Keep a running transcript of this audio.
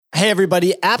Hey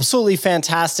everybody, absolutely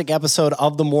fantastic episode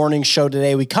of the morning show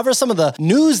today. We cover some of the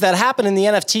news that happened in the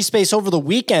NFT space over the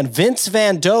weekend. Vince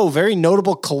Van Dough, very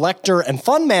notable collector and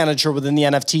fund manager within the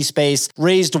NFT space,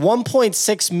 raised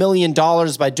 $1.6 million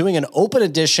by doing an open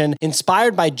edition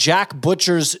inspired by Jack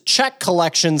Butcher's check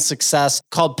collection success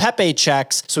called Pepe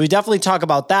Checks. So we definitely talk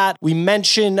about that. We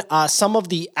mention some of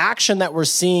the action that we're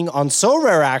seeing on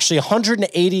SoRare, actually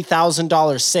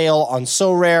 $180,000 sale on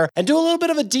SoRare, and do a little bit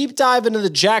of a deep dive into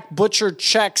the Jack Butcher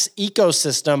checks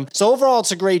ecosystem. So overall,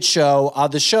 it's a great show.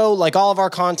 The show, like all of our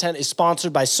content, is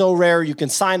sponsored by SoRare. You can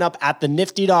sign up at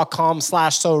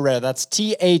thenifty.com/SoRare. That's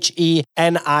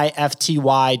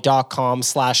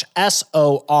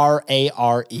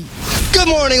THENIFTY.com/SORARE. Good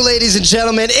morning, ladies and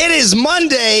gentlemen. It is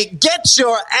Monday. Get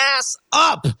your ass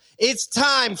up. It's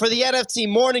time for the NFT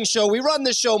Morning Show. We run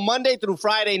the show Monday through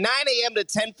Friday, 9 a.m. to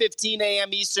 10:15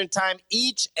 a.m. Eastern Time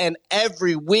each and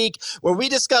every week, where we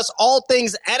discuss all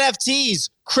things NFTs,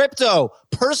 crypto,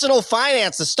 personal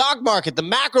finance, the stock market, the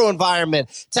macro environment,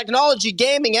 technology,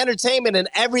 gaming, entertainment, and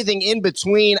everything in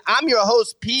between. I'm your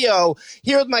host, Pio,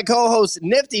 here with my co-host,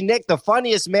 Nifty Nick, the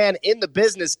funniest man in the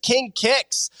business, King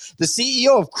Kicks, the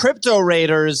CEO of Crypto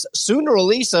Raiders, soon to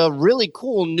release a really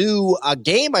cool new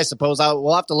game, I suppose.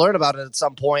 We'll have to learn about it at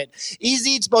some point.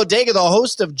 Easy Eats Bodega, the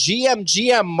host of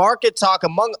GM Market Talk,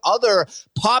 among other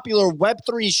popular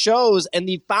Web3 shows, and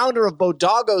the founder of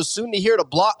Bodago, soon to hit a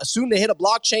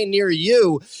blockchain near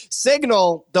you.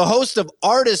 Signal, the host of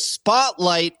Artist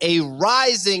Spotlight, a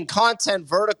rising content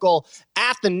vertical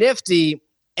at the Nifty.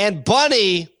 And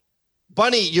Bunny,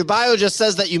 your bio just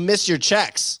says that you miss your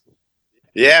checks.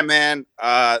 Yeah, man.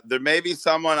 There may be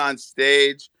someone on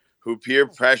stage who peer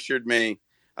pressured me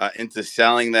into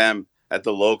selling them at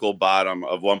the local bottom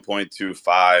of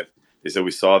 1.25. They said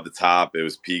we saw at the top. It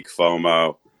was peak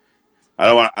FOMO. I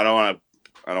don't want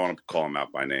to call him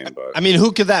out by name, but I mean,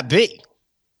 who could that be?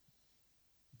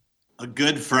 A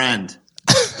good friend.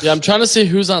 Yeah, I'm trying to see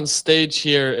who's on stage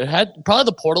here. It had probably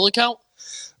the Portal account.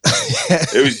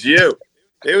 It was you.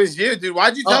 It was you, dude.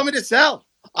 Why'd you tell me to sell?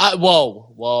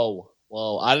 Whoa.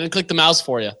 I didn't click the mouse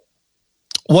for you.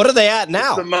 What are they at now?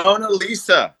 It's the Mona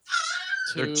Lisa.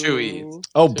 They're 2 ETH.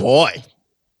 Oh boy.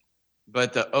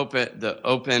 But the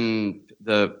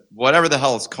whatever the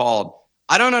hell it's called,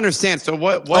 I don't understand. So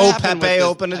what happened Pepe with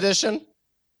Open Edition?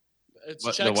 It's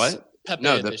What, checks, the what? Pepe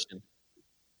No, edition.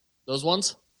 Those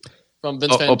ones from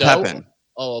Vince Van Dough. Pepin.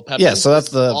 Pepe. Yeah, so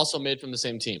that's also made from the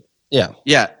same team. Yeah,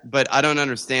 but I don't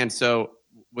understand. So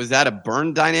was that a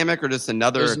burn dynamic or just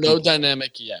another? There's no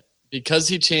dynamic yet because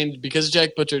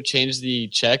Jack Butcher changed the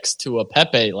checks to a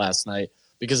Pepe last night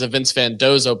because of Vince Van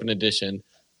Dough's Open Edition.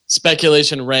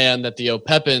 Speculation ran that the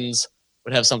O'Peppins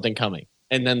would have something coming.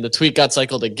 And then the tweet got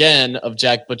cycled again of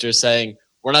Jack Butcher saying,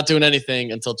 we're not doing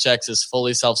anything until checks is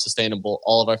fully self-sustainable.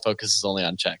 All of our focus is only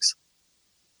on checks.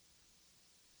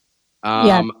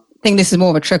 I think this is more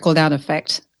of a trickle-down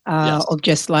effect Yes. of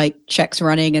just like checks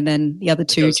running and then the other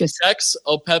two just... Checks,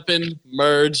 O'Peppin,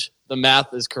 merge. The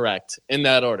math is correct in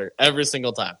that order every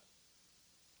single time.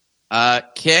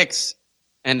 Kicks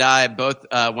and I both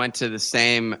went to the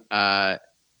same Is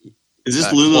this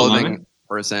Lululemon? clothing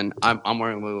person. I'm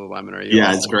wearing Lululemon. Are you?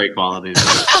 Yeah, it's great quality.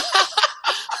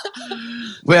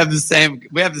 We have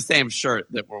the same shirt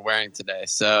that we're wearing today,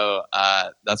 so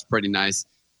that's pretty nice.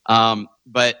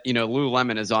 But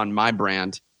Lululemon is on my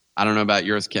brand. I don't know about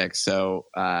yours, Kicks. So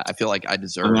I feel like I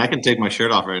deserve. I can take my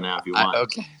shirt off right now if you want.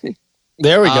 Okay.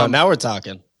 There we go. Now we're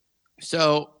talking.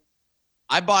 So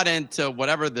I bought into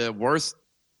whatever the worst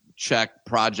check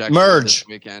project Merge was this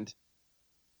weekend.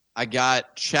 I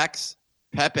got checks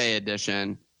Pepe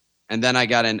edition, and then I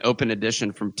got an open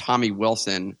edition from Tommy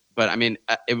Wilson. But I mean,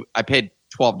 I paid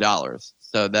 $12,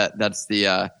 so that's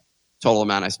the total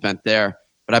amount I spent there.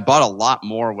 But I bought a lot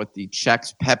more with the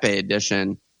checks Pepe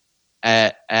edition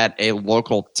at a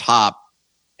local top,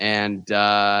 and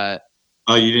oh,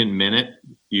 you didn't mint it?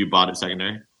 You bought it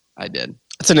secondary? I did.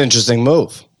 It's an interesting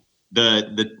move.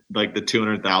 The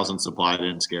 200,000 supply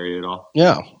didn't scare you at all?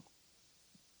 Yeah.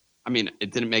 I mean,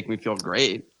 it didn't make me feel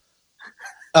great.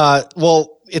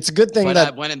 Well, it's a good thing But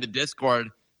that I went into Discord.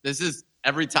 This is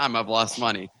every time I've lost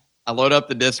money. I load up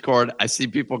the Discord. I see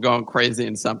people going crazy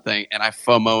in something, and I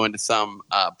FOMO into some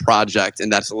project, and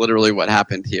that's literally what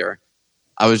happened here.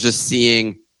 I was just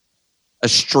seeing a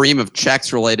stream of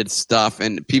checks-related stuff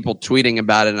and people tweeting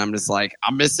about it, and I'm just like,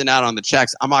 I'm missing out on the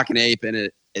checks. I'm not going to ape in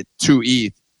it at 2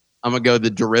 ETH. I'm going to go the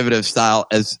derivative style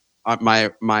as my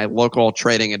local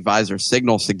trading advisor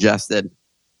Signal suggested.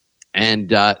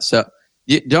 And so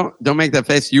you don't make that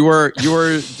face. You were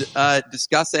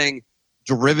discussing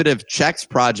derivative checks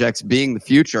projects being the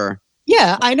future.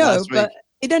 Yeah, I know, but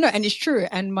No, and it's true.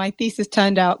 And my thesis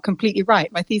turned out completely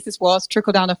right. My thesis was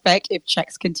trickle-down effect if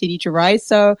checks continue to rise.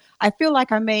 So I feel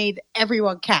like I made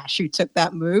everyone cash who took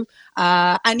that move.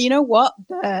 And you know what?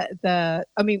 I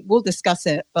mean, we'll discuss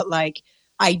it, but like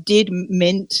I did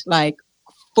mint like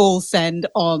full send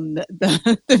on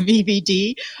the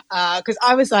VVD because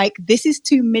I was like, this is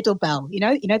too middle bell, you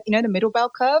know the middle bell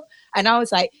curve, and I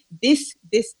was like, this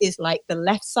is like the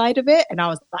left side of it, and I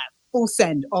was like, full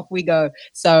send, off we go.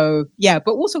 So yeah,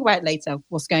 but we'll talk about it later.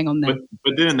 What's going on there?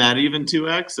 But didn't that even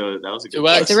 2x? So that was a good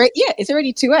 2x. It's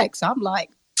already 2x. I'm like,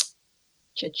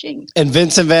 cha-ching. And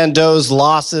Vincent Van Doe's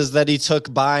losses that he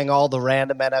took buying all the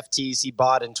random NFTs he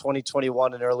bought in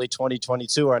 2021 and early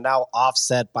 2022 are now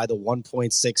offset by the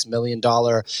 $1.6 million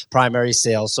primary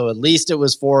sale. So at least it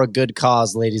was for a good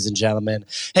cause, ladies and gentlemen.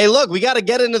 Hey, look, we got to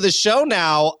get into the show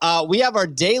now. We have our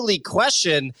daily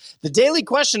question. The daily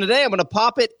question today, I'm going to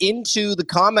pop it into the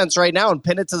comments right now and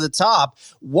pin it to the top.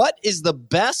 What is the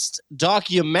best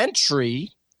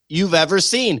documentary you've ever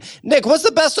seen? Nick, what's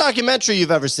the best documentary you've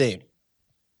ever seen?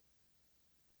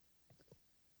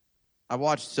 I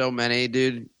watched so many,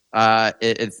 dude.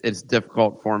 It's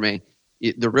difficult for me.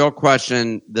 The real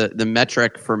question, the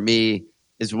metric for me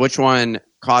is which one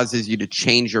causes you to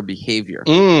change your behavior.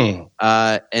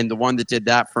 And the one that did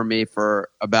that for me for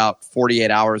about 48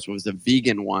 hours was a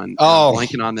vegan one. I'm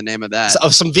blanking on the name of that.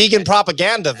 Some vegan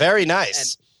propaganda. Very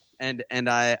nice. And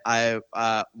I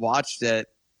watched it.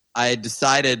 I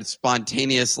decided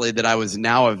spontaneously that I was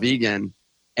now a vegan.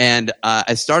 And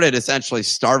I started essentially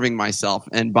starving myself.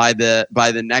 And by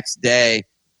the next day,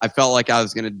 I felt like I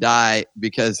was going to die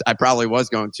because I probably was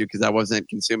going to because I wasn't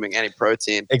consuming any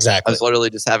protein. Exactly. I was literally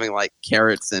just having like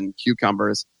carrots and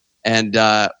cucumbers and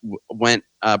went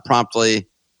promptly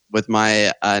with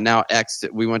my now ex.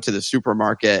 We went to the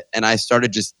supermarket and I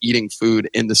started just eating food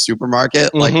in the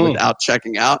supermarket, like without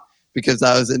checking out because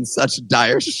I was in such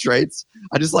dire straits.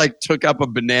 I just like took up a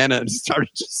banana and started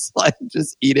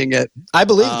just eating it. I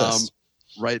believe this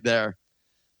right there.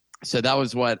 So that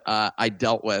was what I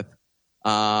dealt with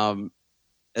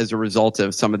as a result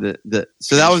of some of the.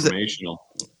 So that was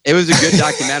it was a good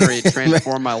documentary. It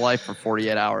transformed my life for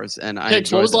 48 hours, and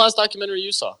what was the last documentary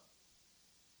you saw?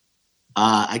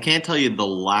 I can't tell you the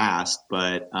last,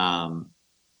 but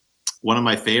one of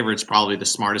my favorites, probably The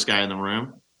Smartest Guy in the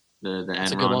Room.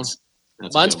 That's a good one.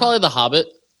 Mine's probably The Hobbit.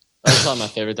 That's probably my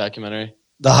favorite documentary.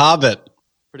 The Hobbit.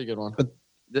 Pretty good one.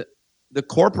 The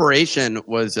corporation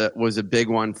was a big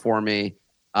one for me.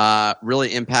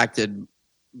 Really impacted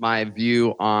my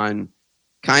view on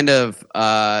kind of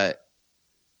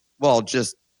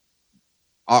just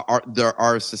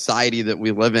our society that we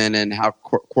live in and how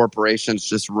corporations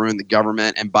just ruin the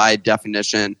government, and by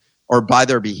definition or by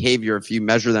their behavior, if you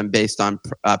measure them based on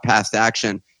past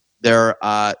action, they're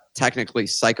technically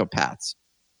psychopaths.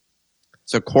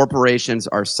 So corporations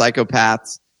are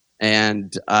psychopaths.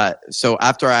 And so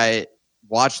after I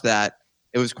watched that,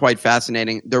 it was quite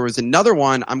fascinating. There was another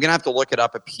one, I'm going to have to look it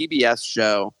up, a PBS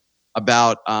show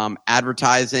about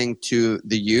advertising to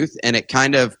the youth. And it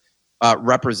kind of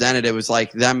represented, it was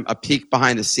like them, a peek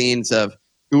behind the scenes of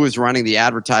who was running the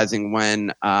advertising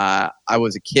when I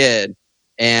was a kid.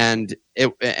 And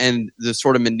the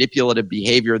sort of manipulative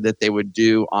behavior that they would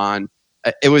do on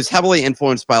it was heavily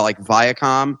influenced by like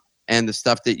Viacom and the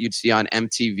stuff that you'd see on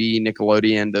MTV,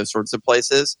 Nickelodeon, those sorts of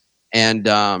places. And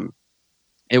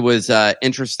it was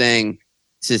interesting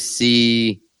to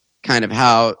see kind of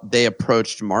how they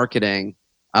approached marketing.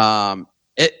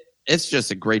 It's just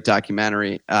a great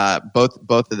documentary. Both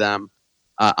of them.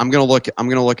 I'm gonna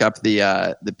look up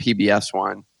the PBS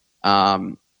one.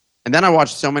 And then I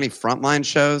watched so many Frontline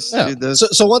shows. Yeah.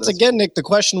 So once again, Nick, the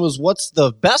question was, what's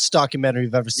the best documentary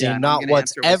you've ever seen, not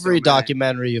what's every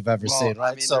documentary you've ever seen,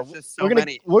 right? I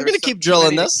mean, we're gonna keep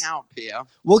drilling this.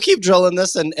 We'll keep drilling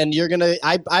this, and you're gonna.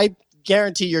 I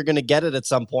guarantee you're going to get it at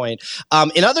some point.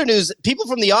 In other news, people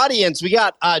from the audience, we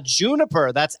got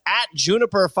Juniper. That's at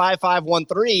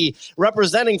Juniper5513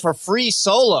 representing for Free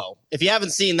Solo. If you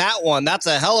haven't seen that one, that's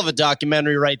a hell of a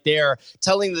documentary right there,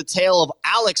 telling the tale of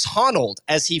Alex Honnold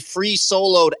as he free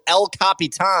soloed El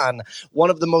Capitan, one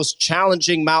of the most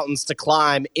challenging mountains to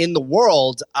climb in the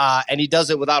world, and he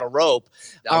does it without a rope.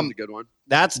 That was a good one.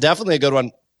 That's definitely a good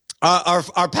one.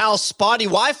 Our pal Spotty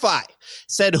Wi-Fi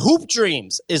said Hoop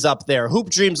Dreams is up there. Hoop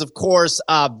Dreams, of course,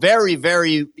 very,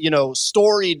 very,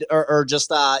 storied or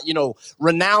just,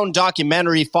 renowned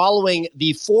documentary following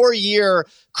the 4-year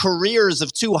careers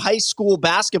of two high school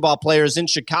basketball players in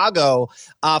Chicago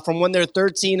from when they're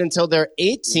 13 until they're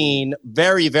 18.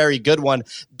 Very, very good one.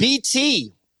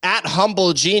 BT, at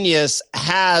Humble Genius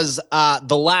has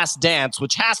The Last Dance,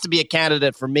 which has to be a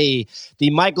candidate for me. The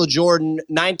Michael Jordan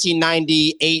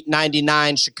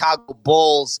 1998-99 Chicago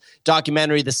Bulls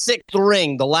documentary, The Sixth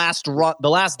Ring, the last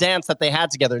dance that they had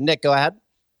together. Nick, go ahead.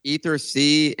 Ether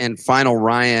C and Final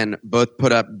Ryan both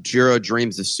put up Jiro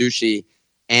Dreams of Sushi,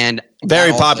 and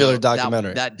very popular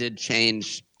documentary. That did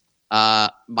change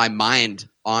my mind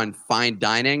on fine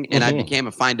dining, and I became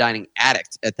a fine dining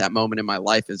addict at that moment in my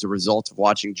life as a result of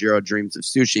watching Jiro Dreams of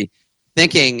Sushi,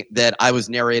 thinking that I was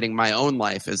narrating my own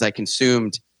life as I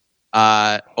consumed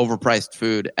overpriced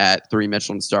food at 3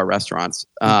 Michelin star restaurants.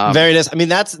 Very nice. I mean,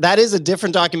 that is a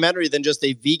different documentary than just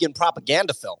a vegan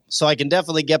propaganda film. So I can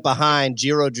definitely get behind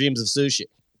Jiro Dreams of Sushi.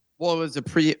 Well, it was a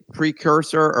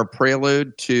precursor or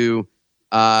prelude to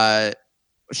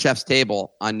Chef's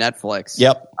Table on Netflix.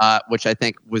 Yep. Which I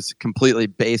think was completely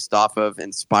based off of,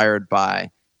 inspired by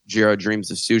Jiro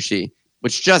Dreams of Sushi,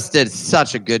 which just did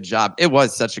such a good job. It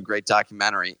was such a great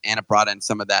documentary, and it brought in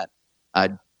some of that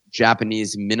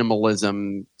Japanese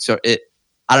minimalism. So I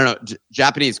don't know,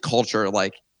 Japanese culture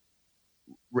like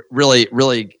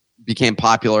really became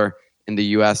popular in the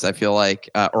U.S. I feel like,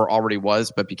 or already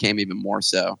was, but became even more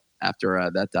so after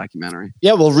that documentary.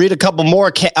 Yeah, we'll read a couple more.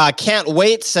 Can't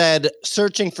Wait said,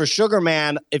 Searching for Sugar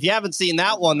Man. If you haven't seen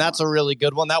that one, that's a really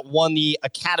good one. That won the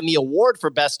Academy Award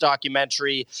for Best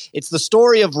Documentary. It's the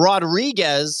story of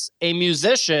Rodriguez, a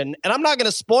musician, and I'm not going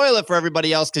to spoil it for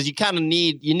everybody else because you kind of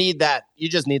need that. You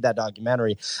just need that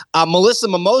documentary. Melissa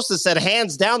Mimosa said,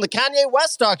 hands down, the Kanye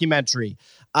West documentary.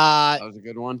 That was a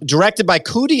good one. Directed by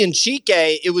Kuti and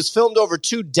Chike, it was filmed over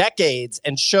 2 decades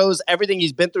and shows everything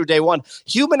he's been through day one.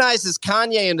 Humanizes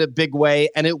Kanye in a big way,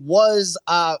 and it was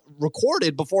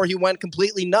recorded before he went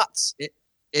completely nuts.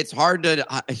 It's hard to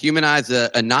humanize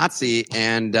a Nazi,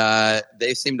 and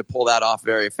they seem to pull that off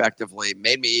very effectively.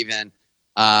 Made me even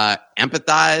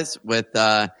empathize with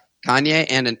Kanye,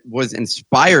 and it was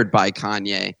inspired by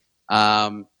Kanye.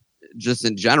 Just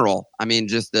in general, I mean,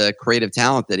 just the creative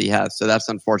talent that he has. So that's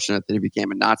unfortunate that he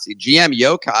became a Nazi. GM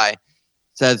Yokai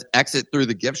says, exit through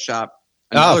the gift shop.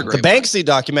 The Banksy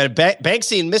documentary,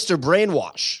 Banksy and Mr.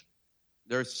 Brainwash.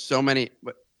 There's so many.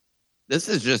 This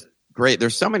is just great.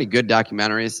 There's so many good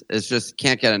documentaries. It's just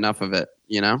can't get enough of it,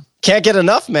 you know? Can't get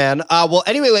enough, man. Well,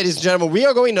 anyway, ladies and gentlemen, we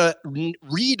are going to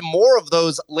read more of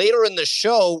those later in the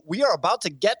show. We are about to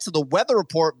get to the weather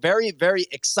report. Very, very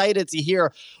excited to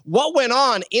hear what went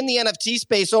on in the NFT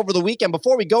space over the weekend.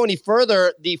 Before we go any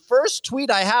further, the first tweet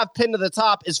I have pinned to the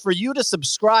top is for you to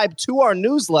subscribe to our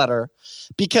newsletter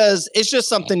because it's just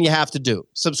something you have to do.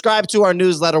 Subscribe to our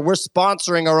newsletter. We're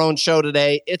sponsoring our own show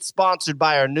today. It's sponsored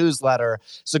by our newsletter.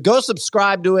 So go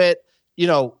subscribe to it,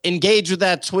 engage with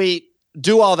that tweet.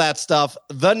 Do all that stuff.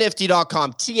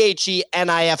 TheNifty.com,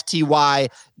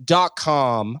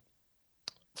 TheNifty.com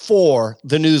for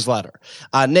the newsletter.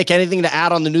 Nick, anything to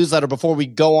add on the newsletter before we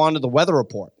go on to the weather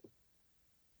report?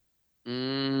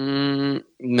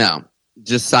 No,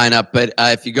 just sign up. But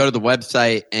if you go to the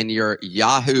website and you're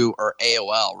Yahoo or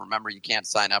AOL, remember you can't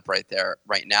sign up right there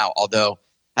right now. Although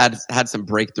had some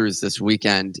breakthroughs this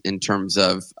weekend in terms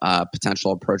of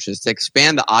potential approaches to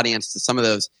expand the audience to some of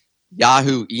those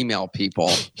Yahoo email people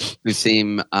who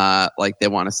seem like they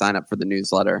want to sign up for the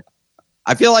newsletter.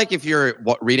 I feel like if you're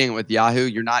reading it with Yahoo,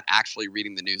 you're not actually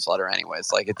reading the newsletter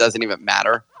anyways. Like it doesn't even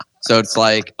matter. So it's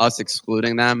like us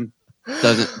excluding them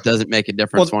doesn't make a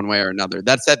difference one way or another.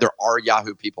 That said, there are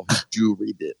Yahoo people who do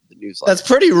read the newsletter. That's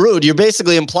pretty rude. You're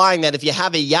basically implying that if you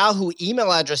have a Yahoo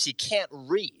email address, you can't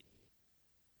read.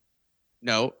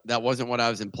 No, that wasn't what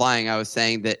I was implying. I was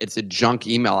saying that it's a junk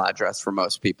email address for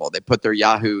most people. They put their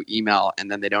Yahoo email and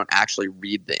then they don't actually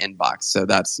read the inbox. So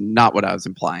that's not what I was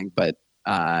implying. But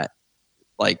that's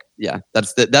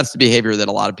the behavior that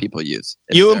a lot of people use.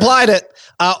 You implied it.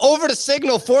 Over to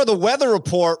Signal for the weather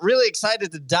report. Really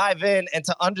excited to dive in and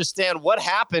to understand what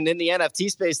happened in the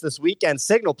NFT space this weekend.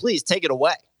 Signal, please take it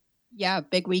away. Yeah,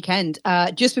 big weekend.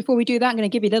 Just before we do that, I'm going to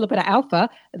give you a little bit of alpha.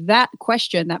 That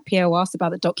question that Pierre asked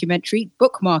about the documentary,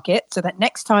 bookmark it so that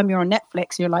next time you're on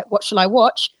Netflix, you're like, what shall I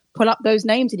watch? Pull up those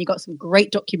names and you got some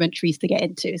great documentaries to get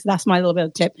into. So that's my little bit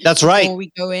of tip. That's right. Before we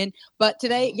go in. But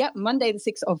today, Monday, the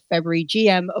 6th of February,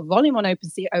 GM volume on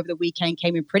OpenSea over the weekend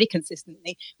came in pretty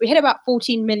consistently. We hit about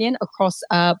 14 million across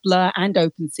Blur and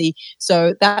OpenSea.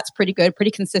 So that's pretty good,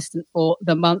 pretty consistent for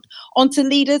the month. On to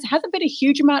leaders. Hasn't been a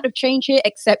huge amount of change here,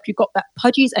 except you've got that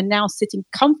Pudgies are now sitting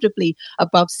comfortably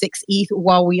above 6 ETH,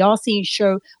 while we are seeing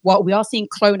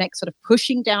Clonex sort of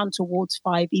pushing down towards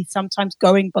 5 ETH, sometimes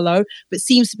going below, but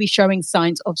seems to be showing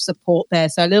signs of support there.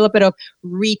 So a little bit of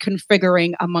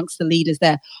reconfiguring amongst the leaders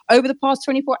there. Over the past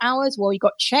 24 hours, well, you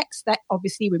got checks that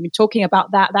obviously we've been talking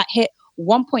about that hit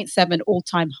 1.7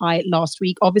 all-time high last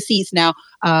week. Obviously, it's now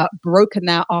broken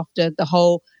that after the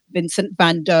whole Vincent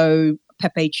van Gogh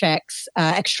Pepe checks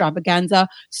extravaganza.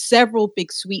 Several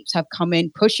big sweeps have come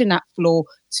in, pushing that floor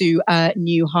to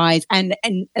new highs. And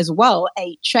as well,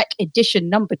 a check edition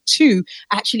number 2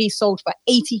 actually sold for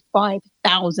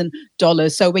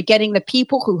 $85,000. So we're getting the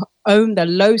people who own the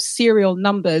low serial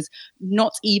numbers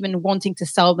not even wanting to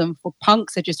sell them for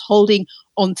punks. They're just holding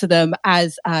onto them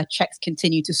as checks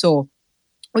continue to soar.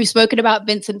 We've spoken about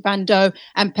Vincent van Gogh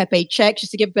and Pepe Check.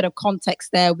 Just to give a bit of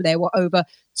context there were over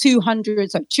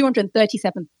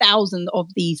 237,000 of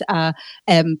these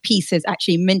pieces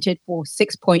actually minted for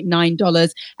 $6.9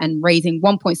 and raising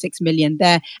 $1.6 million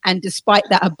there. And despite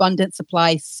that abundant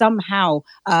supply, somehow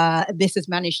this has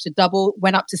managed to double,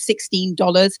 went up to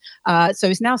 $16. So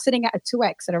it's now sitting at a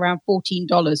 2x at around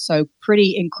 $14. So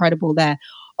pretty incredible there.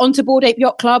 On to Bored Ape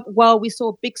Yacht Club. Well, we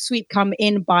saw a big sweep come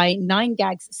in by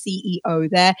 9gag's CEO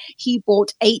there. He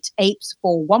bought 8 apes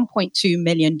for $1.2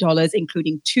 million,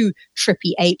 including 2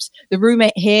 trippy apes. The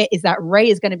rumor here is that Ray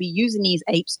is going to be using these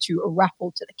apes to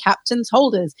raffle to the captain's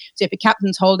holders. So if you're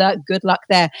captain's holder, good luck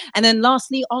there. And then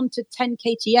lastly, on to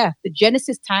 10KTF. The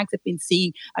Genesis tags have been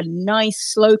seeing a nice,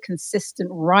 slow,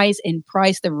 consistent rise in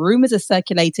price. The rumors are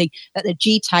circulating that the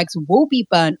G tags will be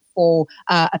burnt for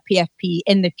a PFP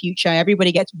in the future.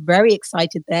 Everybody gets very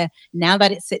excited there now that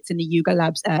it sits in the Yuga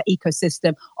Labs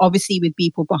ecosystem, obviously with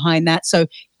people behind that. So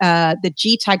the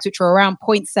G tags, which were around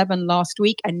 0.7 last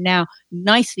week, are now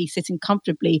nicely sitting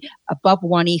comfortably above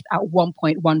 1 ETH at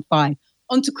 1.15.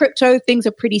 Onto crypto, things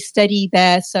are pretty steady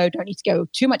there, so don't need to go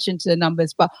too much into the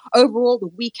numbers. But overall, the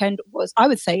weekend was, I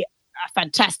would say, a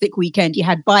fantastic weekend. You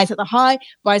had buys at the high,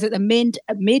 buys at the mid,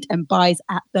 and buys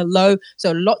at the low.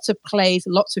 So lots of plays,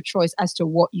 lots of choice as to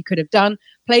what you could have done.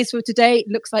 Plays for today,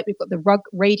 looks like we've got the Rug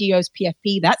Radios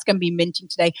PFP. That's going to be minting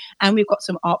today. And we've got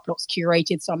some art blocks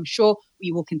curated. So I'm sure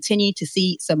we will continue to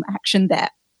see some action there.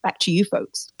 Back to you,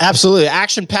 folks. Absolutely.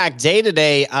 Action-packed day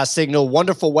today, Signal.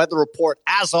 Wonderful weather report,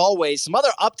 as always. Some other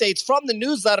updates from the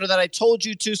newsletter that I told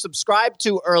you to subscribe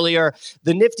to earlier,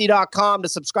 thenifty.com to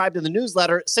subscribe to the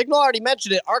newsletter. Signal already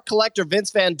mentioned it. Art collector Vince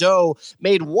Van Gogh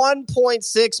made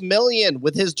 $1.6 million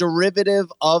with his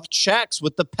derivative of checks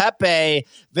with the Pepe.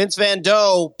 Vince Van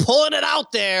Gogh pulling it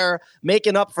out there,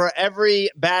 making up for every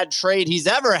bad trade he's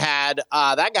ever had.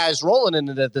 That guy's rolling in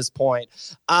it at this point.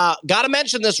 Got to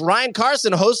mention this. Ryan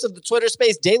Carson, host of the Twitter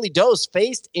Space Daily Dose,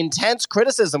 faced intense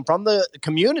criticism from the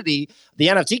community, the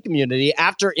NFT community,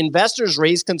 after investors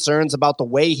raised concerns about the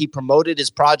way he promoted his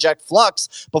project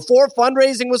Flux before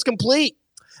fundraising was complete.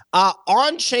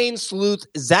 On-chain sleuth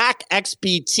Zach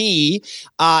XBT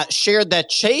shared that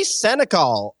Chase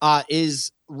Senecal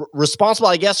is responsible,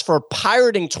 I guess, for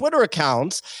pirating Twitter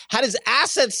accounts, had his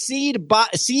assets seized by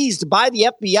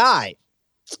the FBI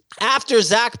after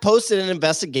Zach posted an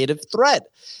investigative thread.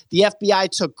 The FBI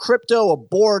took crypto, a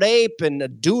Bored Ape, and a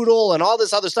Doodle, and all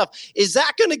this other stuff. Is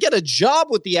Zach going to get a job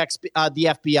with the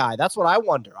FBI? That's what I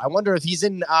wonder. I wonder if he's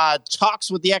in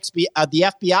talks with the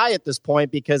FBI at this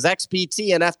point, because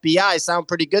XPT and FBI sound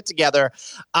pretty good together.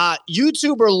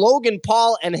 YouTuber Logan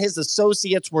Paul and his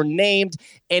associates were named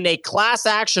in a class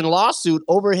action lawsuit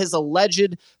over his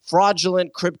alleged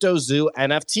fraudulent CryptoZoo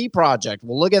NFT project.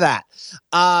 Well, look at that.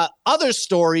 Other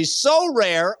stories, So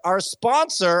Rare, our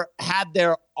sponsor, had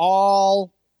their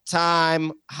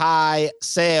all-time high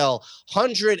sale.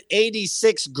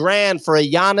 $186,000 for a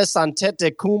Giannis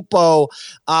Antetokounmpo,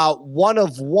 one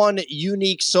of one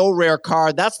unique So Rare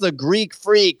card. That's the Greek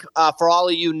Freak for all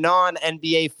of you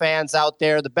non-NBA fans out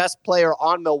there. The best player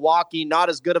on Milwaukee, not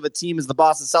as good of a team as the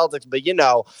Boston Celtics, but you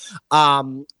know,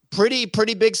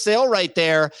 pretty big sale right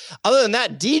there. Other than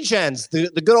that, Degens,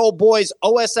 the good old boys,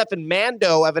 OSF and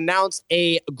Mando, have announced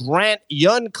a Grant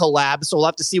Yun collab, so we'll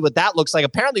have to see what that looks like,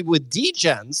 apparently with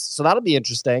Degens, so that'll be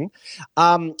interesting.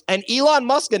 And Elon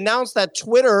Musk announced that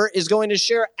Twitter is going to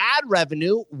share ad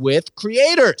revenue with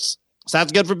creators.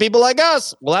 Sounds good for people like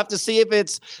us. We'll have to see if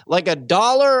it's like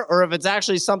 $1 or if it's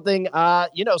actually something,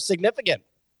 significant.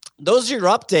 Those are your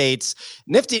updates.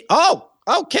 Nifty. Oh,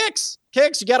 Kicks.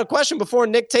 Kicks, you got a question before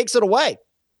Nick takes it away.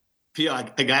 Pio,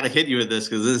 I got to hit you with this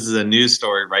because this is a news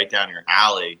story right down your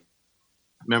alley.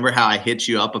 Remember how I hit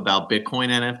you up about Bitcoin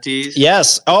NFTs?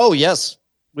 Yes. Oh, yes.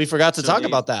 We forgot to talk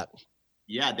about that.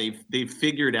 Yeah, they've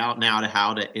figured out now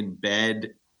how to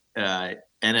embed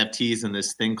NFTs in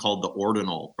this thing called the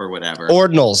ordinal or whatever.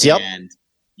 Ordinals, yep. And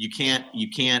you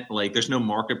can't like, there's no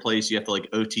marketplace. You have to like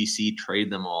OTC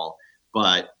trade them all.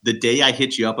 But the day I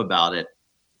hit you up about it,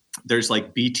 there's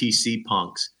like BTC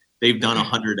punks. They've done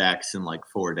 100x in like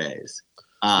 4 days.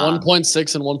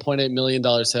 1.6 and $1.8 million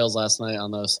sales last night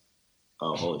on those.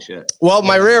 Oh, holy shit. Well,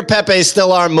 my rear Pepe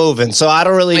still aren't moving, so I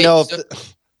don't really know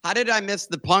if. How did I miss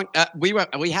the punk?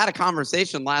 We had a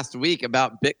conversation last week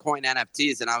about Bitcoin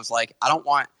NFTs, and I was like, I don't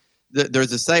want.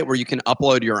 There's a site where you can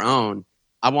upload your own.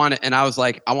 I want it, and I was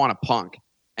like, I want a punk,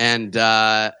 and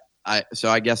so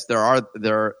I guess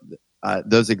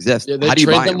those exist. Yeah, they How do you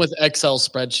trade buy them with Excel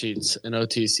spreadsheets and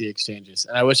OTC exchanges.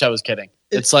 And I wish I was kidding.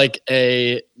 It's like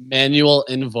a manual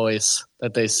invoice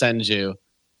that they send you.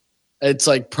 It's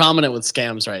like prominent with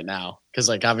scams right now because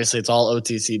like obviously it's all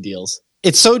OTC deals.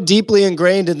 It's so deeply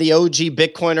ingrained in the OG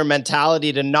Bitcoiner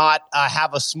mentality to not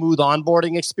have a smooth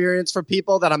onboarding experience for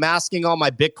people that I'm asking all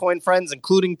my Bitcoin friends,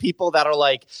 including people that are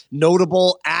like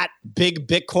notable at big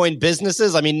Bitcoin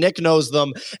businesses. I mean, Nick knows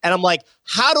them. And I'm like,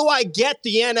 how do I get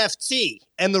the NFT?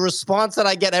 And the response that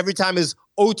I get every time is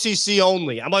OTC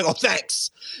only. I'm like, oh,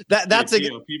 thanks. That's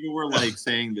people were like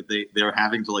saying that they're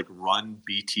having to like run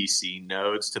BTC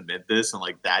nodes to mint this, and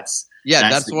like that's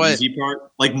the what easy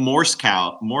part. Like Morse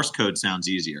code sounds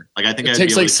easier. Like I think it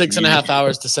takes like 6.5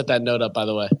 hours to set that node up. By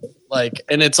the way, like,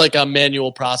 and it's like a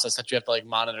manual process that you have to like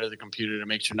monitor the computer to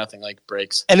make sure nothing like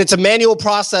breaks. And it's a manual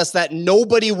process that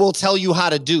nobody will tell you how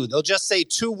to do. They'll just say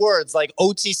 2 words like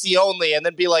OTC only, and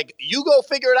then be like, "You go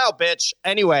figure it out, bitch."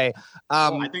 Anyway,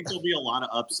 I think there'll be a lot of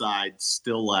upside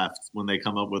still left when they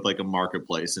come up with like a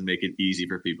marketplace and make it easy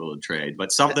for people to trade,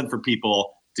 but something for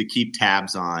people to keep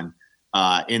tabs on.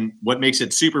 And what makes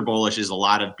it super bullish is a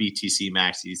lot of BTC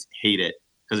maxis hate it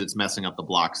because it's messing up the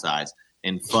block size.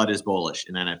 And FUD is bullish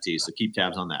in NFTs, so keep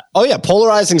tabs on that. Oh yeah,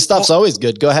 polarizing stuff's always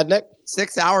good. Go ahead, Nick.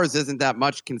 6 hours isn't that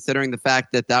much considering the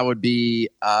fact that would be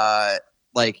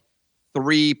like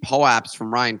 3 POAPs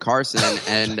from Ryan Carson,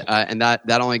 and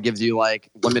that only gives you like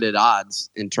limited odds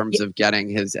in terms of getting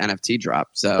his NFT drop.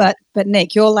 So, but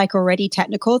Nick, you're like already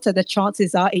technical, so the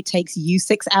chances are it takes you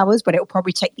 6 hours, but it will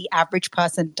probably take the average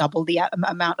person double the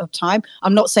amount of time.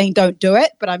 I'm not saying don't do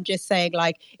it, but I'm just saying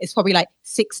like it's probably like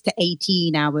 6 to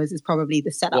 18 hours is probably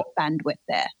the setup bandwidth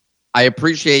there. I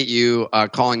appreciate you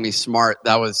calling me smart.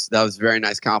 That was a very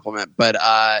nice compliment. But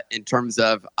in terms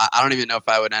of, I don't even know if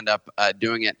I would end up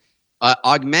doing it.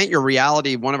 Augment Your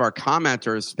Reality, one of our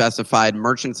commenters specified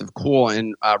Merchants of Cool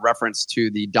in reference to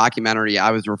the documentary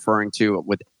I was referring to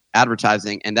with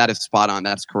advertising, and that is spot on.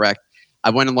 That's correct.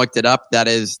 I went and looked it up. That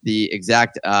is the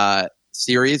exact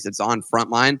series. It's on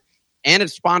Frontline, and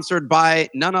it's sponsored by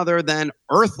none other than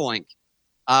Earthlink.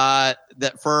 That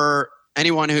for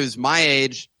anyone who's my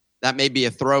age, that may be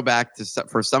a throwback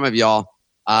for some of y'all.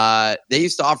 They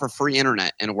used to offer free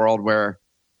internet in a world where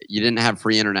you didn't have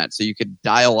free internet, so you could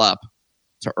dial up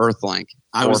to Earthlink.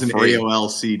 I was an free. AOL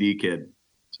CD kid.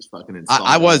 Just fucking installed.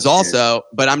 I was also,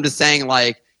 but I'm just saying,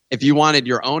 like, if you wanted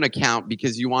your own account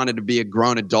because you wanted to be a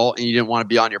grown adult and you didn't want to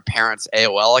be on your parents'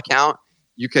 AOL account,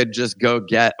 you could just go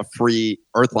get a free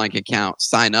Earthlink account,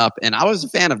 sign up, and I was a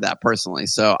fan of that personally.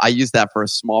 So I used that for a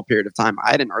small period of time. I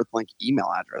had an Earthlink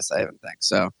email address, I even think.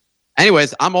 So,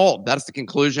 anyways, I'm old. That's the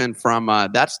conclusion from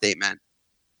that statement.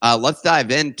 Let's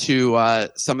dive into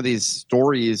some of these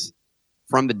stories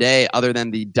from the day, other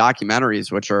than the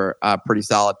documentaries, which are pretty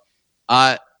solid.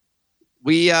 I'm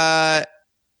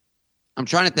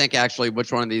trying to think actually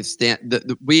which one of these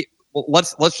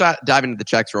let's dive into the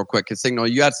checks real quick. Because Signal,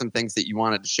 you had some things that you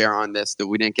wanted to share on this that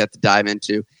we didn't get to dive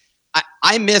into.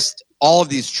 I missed all of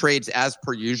these trades as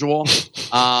per usual,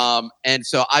 and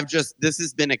so this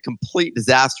has been a complete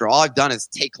disaster. All I've done is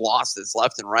take losses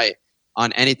left and right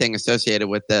on anything associated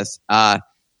with this. So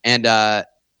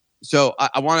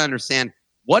I want to understand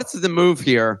what's the move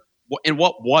here and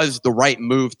what was the right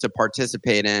move to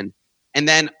participate in. And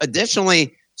then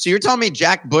additionally, so you're telling me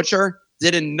Jack Butcher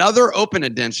did another open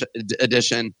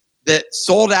edition that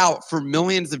sold out for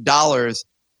millions of dollars,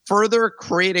 further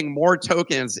creating more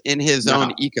tokens in his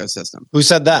own ecosystem. Who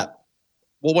said that?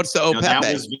 Well, what's the OPEP?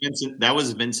 That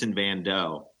was Vincent Van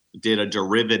Doe did a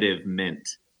derivative mint.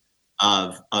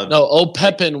 No,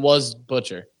 OPEPin was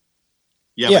Butcher.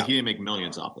 Yeah, but he didn't make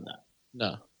millions off of that.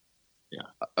 No. Yeah.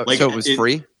 So it was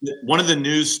free? One of the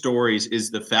news stories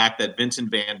is the fact that Vincent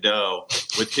Van Doe,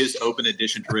 with his open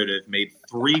edition derivative, made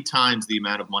 3 times the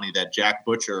amount of money that Jack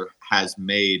Butcher has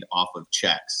made off of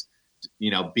checks.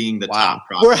 Being the top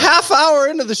prospect. We're half hour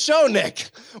into the show, Nick.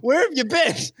 Where have you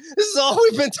been? This is all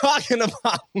we've been talking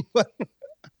about.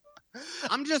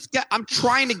 I'm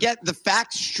trying to get the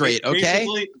facts straight, okay?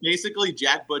 Basically,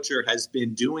 Jack Butcher has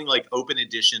been doing like open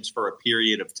editions for a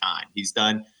period of time. He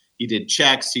did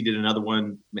checks. He did another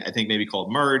one, I think maybe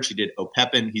called Merge. He did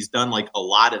OPEPin. He's done like a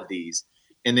lot of these,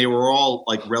 and they were all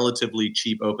like relatively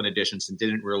cheap open editions and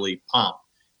didn't really pump.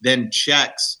 Then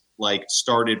checks like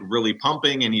started really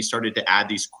pumping, and he started to add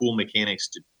these cool mechanics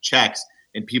to checks,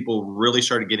 and people really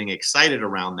started getting excited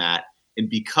around that. And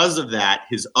because of that,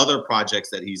 his other projects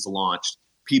that he's launched,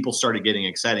 people started getting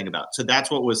excited about. So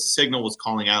that's what Signal was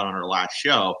calling out on her last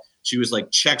show. She was like,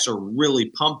 checks are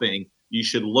really pumping. You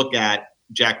should look at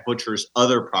Jack Butcher's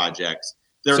other projects.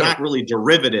 They're not really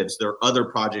derivatives. They're other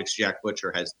projects Jack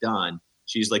Butcher has done.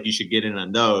 She's like, you should get in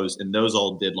on those. And those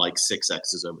all did like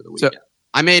 6Xs over the weekend. So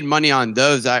I made money on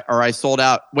those, I sold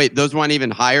out. Wait, those went even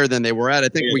higher than they were at? I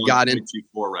think we got in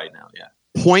 0.24 right now. Yeah.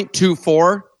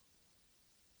 0.24?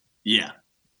 Yeah.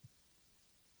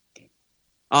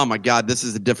 Oh my God, this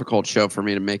is a difficult show for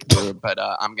me to make through, but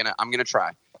I'm gonna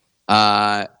try.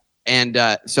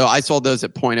 So I sold those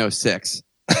at 0.06.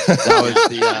 That was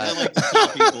the. I like to tell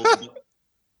people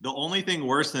the only thing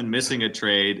worse than missing a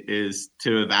trade is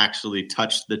to have actually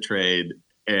touched the trade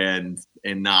and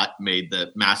not made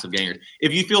the massive gainers.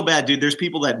 If you feel bad, dude, there's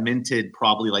people that minted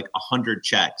probably like 100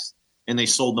 checks and they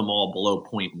sold them all below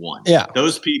 0.1. Yeah,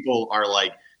 those people are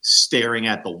like staring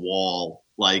at the wall,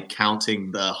 like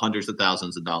counting the hundreds of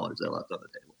thousands of dollars they left on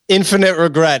the table. Infinite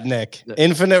regret, Nick.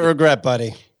 Infinite regret,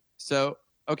 buddy. So,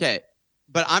 okay.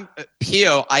 But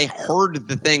Pio, I heard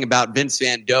the thing about Vince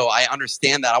Van Dough. I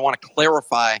understand that. I want to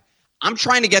clarify. I'm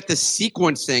trying to get the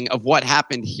sequencing of what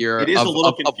happened here. It is a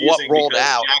little confusing of what rolled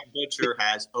out. Jack Butcher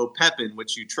has OPEPin,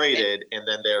 which you traded, and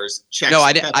then there's checks. No,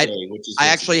 I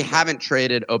actually haven't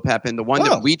traded OPEPin. The one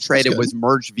that we traded was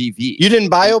Merge VV. You didn't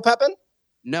buy OPEPin?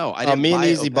 No, I didn't. Me and buy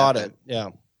Easy OPEPin. bought it. Yeah.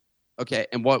 Okay,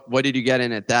 and what did you get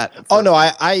in at that? Oh no,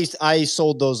 I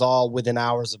sold those all within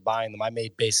hours of buying them. I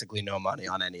made basically no money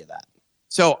on any of that.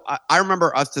 So I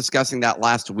remember us discussing that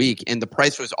last week, and the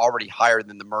price was already higher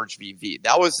than the Merge VV.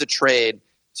 That was the trade.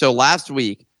 So last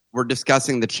week, we're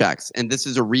discussing the checks, and this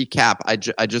is a recap. I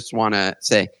just want to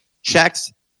say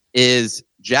checks is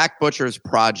Jack Butcher's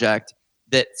project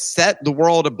that set the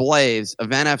world ablaze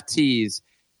of NFTs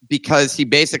because he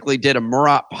basically did a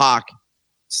Murat Pak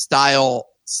style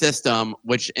system,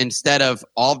 which instead of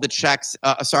all the checks,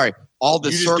 all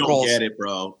the circles. You just don't get it,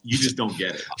 bro. You just don't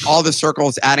get it. All the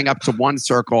circles adding up to one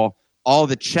circle, all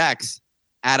the checks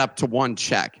add up to one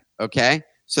check. Okay.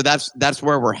 So that's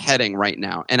where we're heading right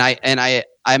now. And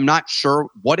I'm not sure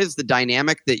what is the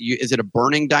dynamic is it a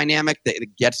burning dynamic that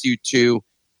gets you to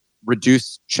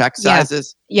reduce check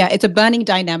sizes? Yeah, it's a burning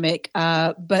dynamic.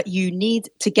 But you need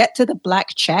to get to the black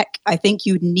check. I think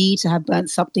you need to have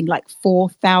burnt something like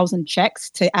 4,000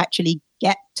 checks to actually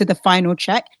get to the final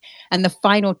check. And the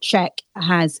final check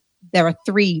there are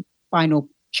 3 final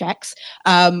checks.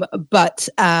 But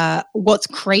what's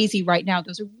crazy right now,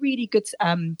 there was a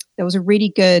really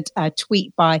good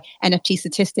tweet by NFT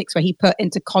Statistics where he put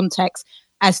into context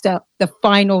as to the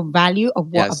final value of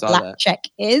what a black check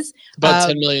is. About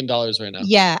 $10 million right now.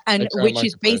 Yeah, and which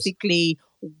is basically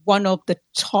one of the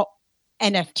top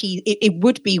NFT. It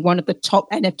would be one of the top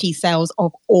NFT sales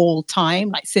of all time,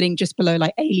 like sitting just below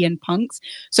like Alien Punks.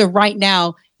 So right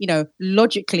now,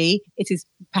 logically, it is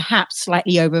perhaps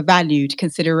slightly overvalued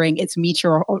considering its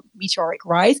meteoric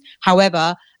rise.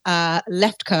 However,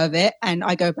 left curve it, and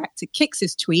I go back to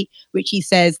Kix's tweet, which he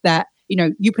says that,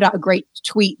 you put out a great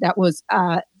tweet that was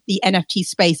the NFT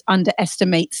space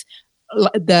underestimates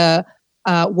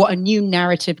what a new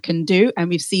narrative can do. And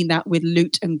we've seen that with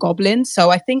Loot and Goblin. So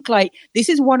I think like this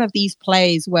is one of these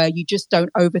plays where you just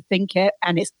don't overthink it.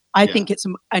 And I think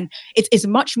it's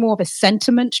much more of a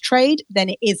sentiment trade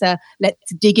than it is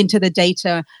let's dig into the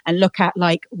data and look at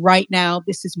like right now,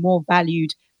 this is more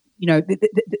valued.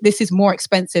 This is more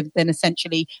expensive than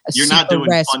essentially a You're not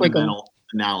doing fundamental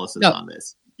analysis on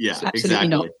this. Yeah, exactly.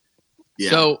 Not. Yeah.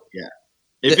 So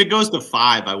if it goes to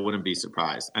 5, I wouldn't be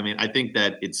surprised. I mean, I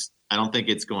don't think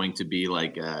it's going to be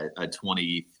like a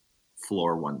 20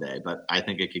 floor one day, but I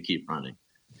think it could keep running.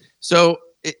 So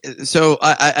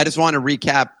I just want to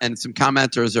recap, and some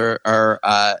commenters are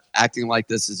acting like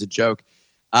this is a joke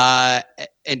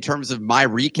in terms of my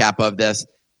recap of this.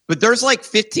 But there's like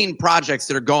 15 projects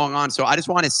that are going on. So I just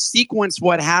want to sequence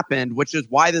what happened, which is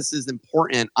why this is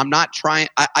important. I'm not trying.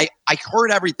 I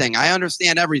heard everything. I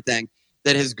understand everything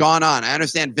that has gone on. I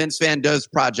understand Vince Van Dough's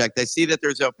project. I see that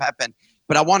there's OPEPin,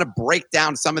 but I want to break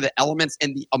down some of the elements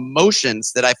and the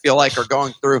emotions that I feel like are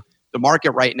going through the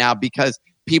market right now because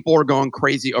people are going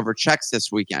crazy over checks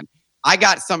this weekend. I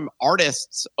got some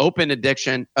artists open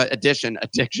addiction.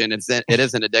 It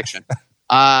is an addiction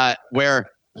where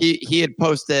he had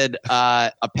posted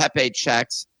a Pepe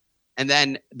checks, and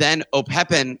then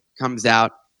OPEPin comes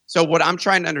out. So what I'm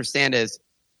trying to understand is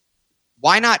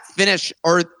why not finish,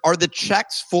 or are the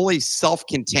checks fully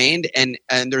self-contained and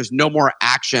there's no more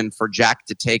action for Jack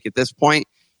to take at this point?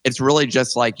 It's really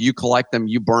just like you collect them,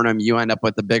 you burn them, you end up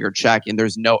with a bigger check, and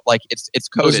there's no it's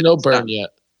coded. There's no burn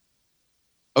yet.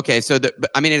 Okay, so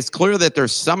I mean, it's clear that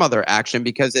there's some other action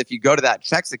because if you go to that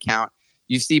checks account,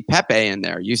 you see Pepe in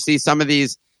there. You see some of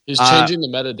these. He's changing the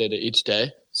metadata each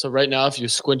day. So right now, if you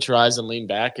squint your eyes and lean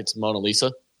back, it's Mona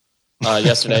Lisa.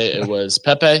 Yesterday, it was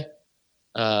Pepe.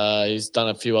 He's done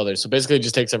a few others. So basically, he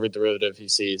just takes every derivative he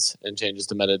sees and changes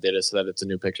the metadata so that it's a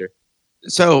new picture.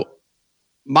 So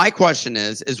my question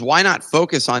is why not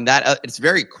focus on that? It's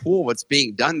very cool what's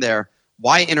being done there.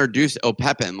 Why introduce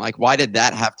Opepin? Like, why did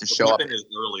that have to show up? Opepin is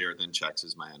earlier than checks,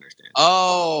 is my understanding.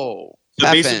 Oh, so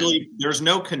Pepin. Basically, there's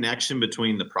no connection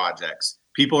between the projects.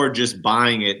 People are just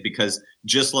buying it because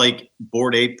just like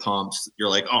Bored Ape pumps, you're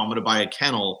like, oh, I'm going to buy a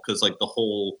kennel because like the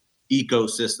whole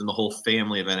ecosystem, the whole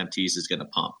family of NFTs is going to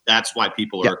pump. That's why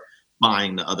people are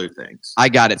buying the other things. I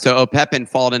got it. So Opepin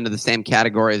fall into the same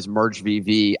category as Merge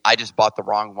VV. I just bought the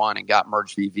wrong one and got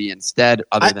Merge VV instead.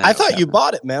 I thought you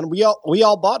bought it, man. We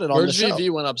all bought it on the show. Merge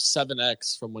VV went up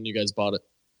 7x from when you guys bought it.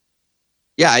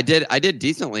 Yeah, I did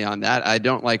decently on that. I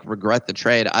don't regret the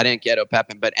trade. I didn't get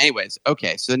Opepin, but anyways,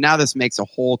 okay. So now this makes a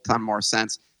whole ton more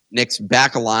sense. Nick's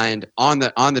back aligned on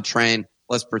the train.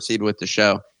 Let's proceed with the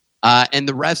show. And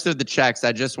the rest of the checks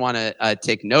I just want to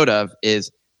take note of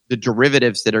is the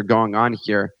derivatives that are going on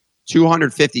here.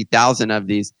 250,000 of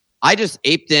these. I just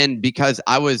aped in because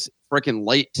I was freaking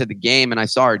late to the game and I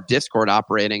saw our Discord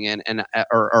operating in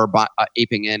or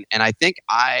aping in, and I think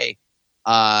I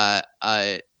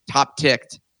top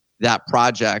ticked that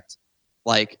project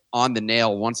on the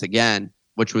nail once again,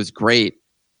 which was great.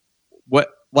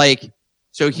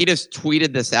 So he just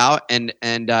tweeted this out, and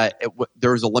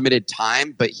there was a limited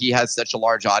time, but he has such a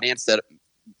large audience that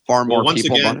far more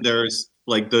people. Once again, there's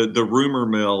the rumor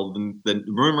mill, the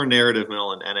rumor narrative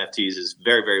mill in NFTs is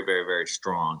very, very, very, very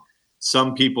strong.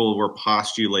 Some people were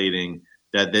postulating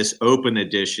that this open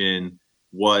edition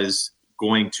was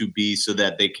going to be so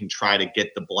that they can try to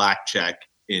get the black check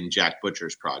in Jack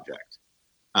Butcher's project.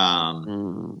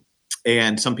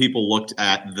 And some people looked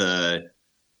at the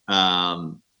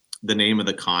name of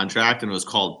the contract and it was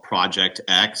called Project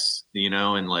X,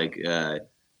 and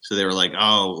so they were like,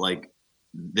 oh,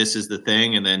 this is the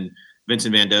thing. And then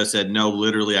Vincent Van Dough said, no,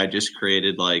 literally, I just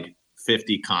created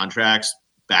 50 contracts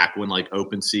back when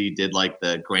OpenSea did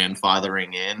the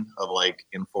grandfathering in of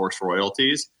enforced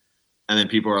royalties. And then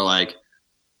people are like,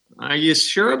 are you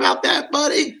sure about that,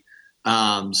 buddy?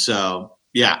 So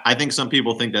yeah, I think some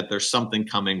people think that there's something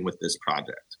coming with this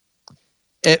project.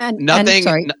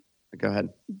 Go ahead.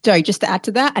 Sorry, just to add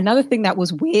to that, another thing that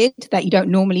was weird that you don't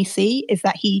normally see is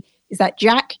that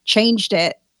Jack changed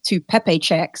it to Pepe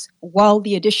checks while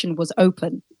the edition was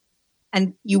open,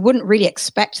 and you wouldn't really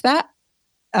expect that.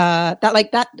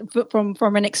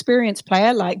 From an experienced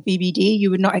player like BBD, you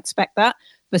would not expect that.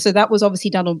 But so that was obviously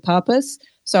done on purpose.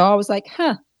 So I was like,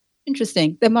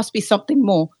 interesting. There must be something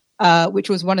more, which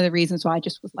was one of the reasons why I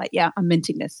just was like, yeah, I'm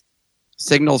minting this.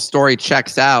 Signal story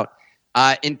checks out.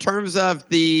 In terms of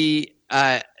the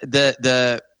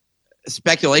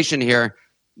speculation here,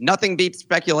 nothing beats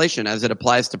speculation as it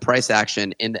applies to price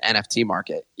action in the NFT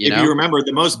market. If you remember,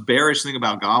 the most bearish thing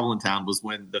about Goblin Town was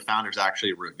when the founders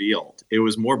actually revealed. It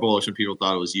was more bullish when people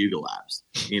thought it was Yuga Labs.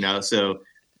 So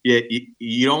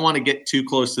you don't want to get too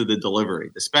close to the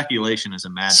delivery. The speculation is a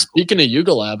magical. Speaking of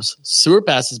Yuga Labs, Sewer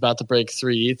Pass is about to break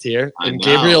 3 ETH here, and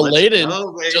Gabriel Layden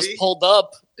just pulled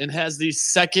up and has the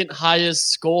second highest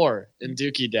score in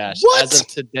Dookie Dash as of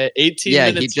today. 18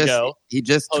 minutes ago. He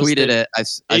just tweeted it. I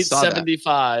saw that.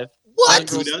 875. What?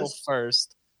 Who does?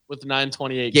 First with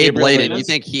 928. Gabe Layden. You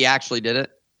think he actually did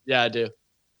it? Yeah, I do.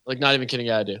 Not even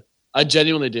kidding. I do. I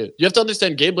genuinely do. You have to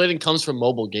understand, Gabe Layden comes from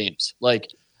mobile games.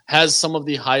 Has some of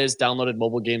the highest downloaded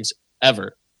mobile games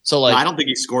ever. So I don't think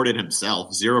he scored it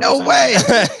himself. 0%. No way.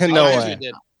 No way.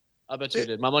 I bet you he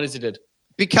did. My money's he did.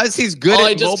 Because he's good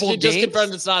at mobile games. He just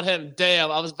confirmed it's not him.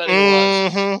 Damn, I was betting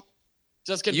it was.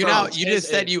 Just confirmed. You just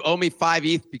said you owe me 5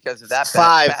 ETH because of that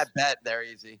bad bet there,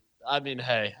 Easy. I mean,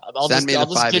 hey, I'll just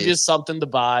give you something to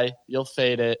buy. You'll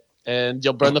fade it, and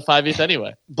you'll burn the 5 ETH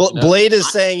anyway. Blade is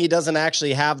saying he doesn't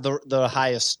actually have the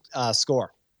highest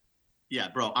score. Yeah,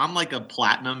 bro, I'm like a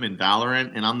platinum in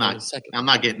Valorant, and I'm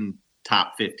not getting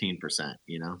top 15%.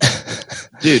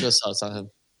 Dude, just saw him.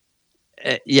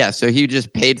 Yeah, so he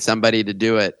just paid somebody to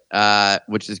do it,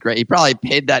 which is great. He probably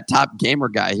paid that top gamer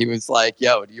guy. He was like,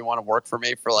 "Yo, do you want to work for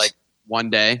me for one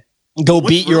day? Go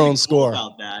beat your own score."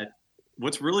 About that,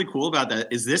 what's really cool about that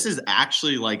is this is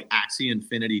actually Axie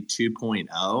Infinity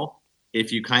 2.0,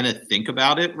 if you kind of think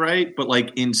about it, right? But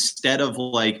instead of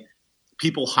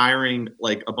people hiring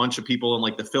a bunch of people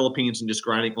in the Philippines and just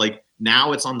grinding,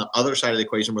 now it's on the other side of the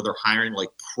equation where they're hiring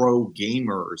pro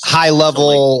gamers, high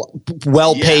level,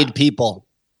 well paid people.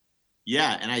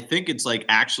 Yeah, and I think it's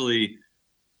actually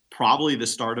probably the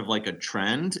start of like a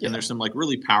trend, and there's some like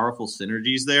really powerful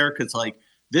synergies there because like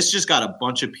this just got a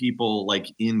bunch of people like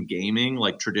in gaming,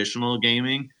 like traditional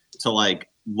gaming, to like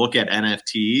look at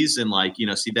NFTs and like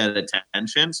see that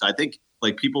attention. So I think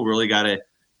like people really got to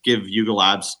give Yuga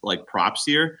Labs like props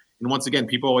here. And once again,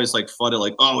 people always like flood it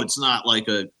like, oh, it's not like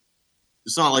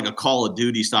a Call of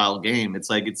Duty style game. It's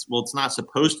like it's not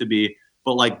supposed to be,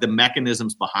 but like the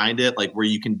mechanisms behind it, like where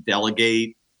you can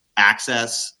delegate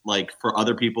access like for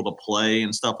other people to play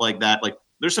and stuff like that. Like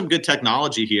there's some good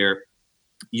technology here,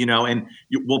 and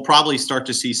we'll probably start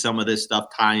to see some of this stuff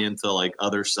tie into like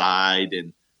Other Side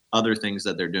and other things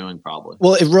that they're doing probably.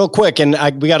 Well, real quick, and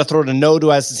we got to throw to Node who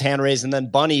has his hand raised and then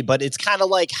Bunny, but it's kind of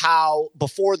like how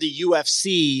before the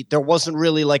UFC, there wasn't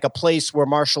really like a place where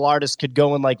martial artists could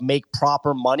go and like make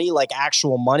proper money, like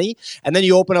actual money. And then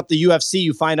you open up the UFC,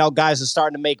 you find out guys are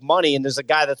starting to make money. And there's a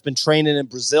guy that's been training in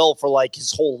Brazil for like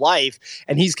his whole life.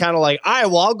 And he's kind of like, all right,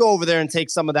 well, I'll go over there and take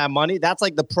some of that money. That's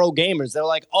like the pro gamers. They're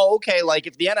like, oh, okay. Like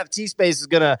if the NFT space is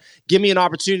going to give me an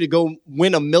opportunity to go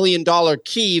win $1 million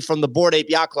key from the Bored Ape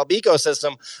Yacht Club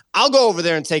ecosystem, I'll go over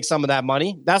there and take some of that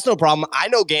money. That's no problem. I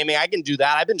know gaming. I can do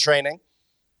that. I've been training.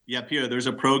 Yeah, Pierre, there's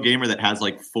a pro gamer that has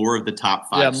like 4 of the top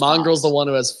 5. Yeah, Mongrel's spots. the one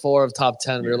who has 4 of top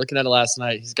 10. We were looking at it last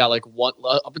night. He's got like one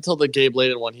up until the Gabe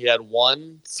Layden one. He had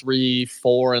 1, 3,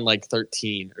 4, and like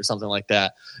 13 or something like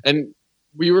that. And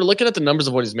we were looking at the numbers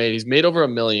of what he's made. He's made over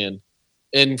 $1 million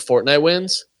in Fortnite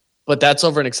wins, but that's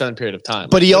over an extended period of time.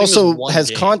 But he Winning also is one has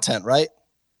game. content, right?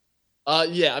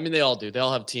 Yeah, I mean they all do. They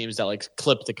all have teams that like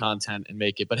clip the content and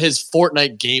make it. But his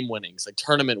Fortnite game winnings, like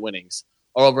tournament winnings,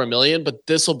 are over $1 million. But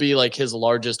this will be like his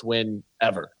largest win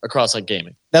ever across like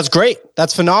gaming. That's great.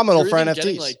 That's phenomenal for even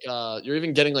NFTs. You're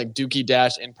even getting like Dookie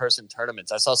Dash in-person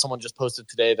tournaments. I saw someone just posted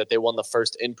today that they won the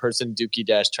first in-person Dookie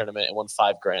Dash tournament and won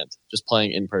 $5,000 just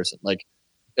playing in person. Like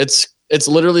it's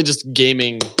literally just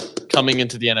gaming coming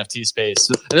into the NFT space,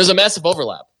 and there's a massive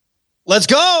overlap. Let's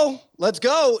go.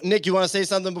 Nick, you want to say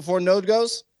something before Node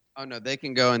goes? Oh, no, they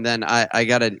can go. And then I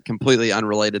got a completely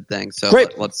unrelated thing. So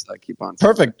Great. let's keep on.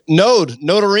 Perfect.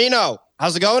 Nodarino.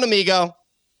 How's it going, amigo?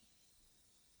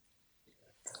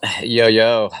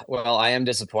 Yo. Well, I am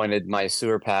disappointed. My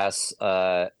sewer pass,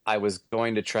 I was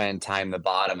going to try and time the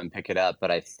bottom and pick it up,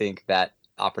 but I think that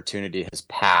opportunity has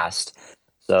passed.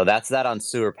 So that's that on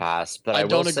sewer pass. But I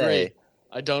will say,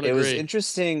 I don't agree. It was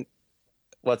interesting.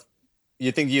 What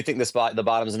you think the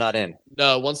bottom's not in?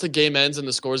 No, once the game ends and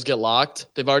the scores get locked,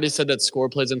 they've already said that score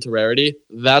plays into rarity.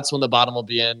 That's when the bottom will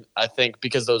be in, I think,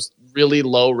 because those really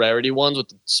low rarity ones with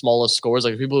the smallest scores,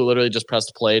 like people who literally just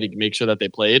pressed play to make sure that they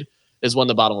played, is when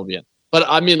the bottom will be in. But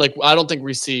I mean, like, I don't think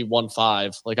we see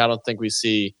 1.5. Like, I don't think we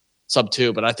see sub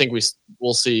 2, but I think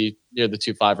we'll see near the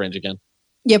 2.5 range again.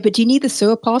 Yeah, but do you need the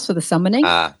sewer pass for the summoning?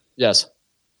 Yes.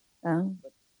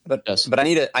 But I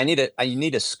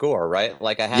need a score, right?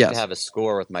 Like I have to have a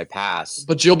score with my pass.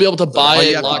 But you'll be able to buy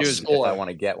a locked score. If I want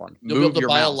to get one. You'll be able to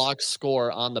buy a locked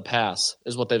score on the pass,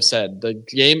 is what they've said. The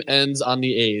game ends on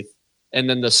the 8th, and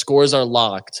then the scores are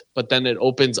locked, but then it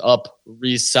opens up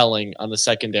reselling on the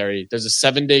secondary. There's a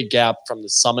 7-day gap from the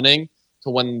summoning to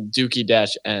when Dookie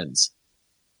Dash ends.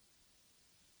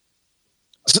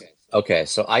 Okay,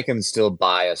 so I can still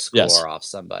buy a score off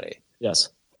somebody. Yes.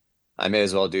 I may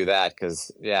as well do that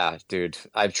because, yeah, dude,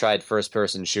 I've tried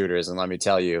first-person shooters, and let me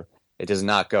tell you, it does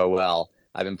not go well.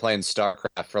 I've been playing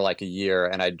StarCraft for like a year,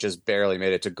 and I just barely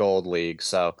made it to Gold League,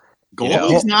 so... Gold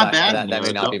League's not bad. That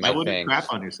may not be my wouldn't thing.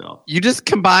 crap on yourself. You just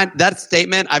combined that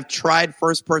statement. I've tried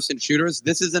first-person shooters.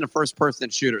 This isn't a first-person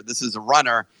shooter. This is a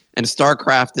runner, and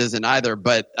StarCraft isn't either,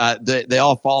 but they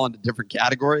all fall into different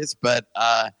categories. But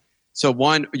so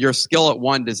your skill at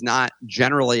one does not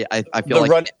generally, I feel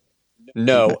like...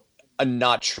 No.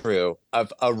 Not true.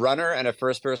 A runner and a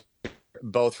first person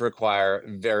both require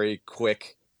very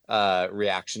quick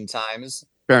reaction times.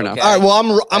 Fair enough. All right.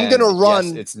 Well, I'm going to run.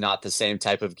 Yes, it's not the same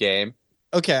type of game.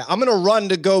 Okay, I'm going to run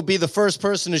to go be the first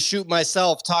person to shoot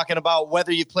myself, talking about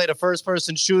whether you played a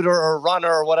first-person shooter or a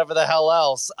runner or whatever the hell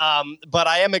else. But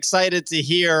I am excited to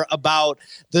hear about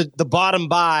the bottom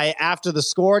buy after the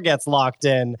score gets locked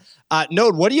in.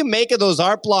 Node, what do you make of those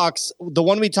art blocks? The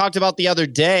one we talked about the other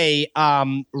day,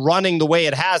 running the way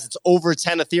it has, it's over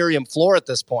 10 Ethereum floor at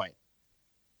this point.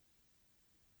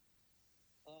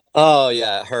 Oh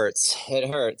yeah, it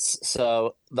hurts.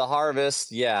 So the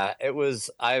harvest, yeah, it was.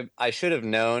 I should have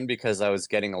known because I was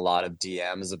getting a lot of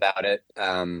DMs about it.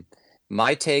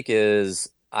 My take is,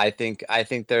 I think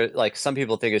there, like, some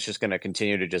people think it's just going to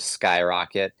continue to just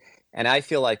skyrocket, and I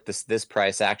feel like this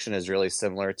price action is really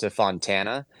similar to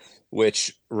Fontana,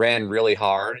 which ran really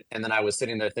hard, and then I was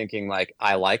sitting there thinking, like,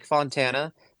 I like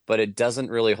Fontana, but it doesn't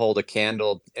really hold a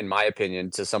candle, in my opinion,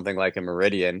 to something like a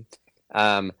Meridian.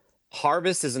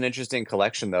 Harvest is an interesting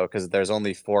collection though, because there's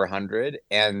only 400,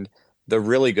 and the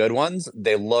really good ones,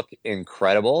 they look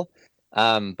incredible.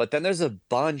 But then there's a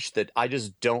bunch that I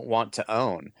just don't want to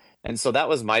own. And so that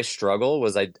was my struggle,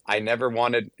 was I never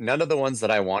wanted, none of the ones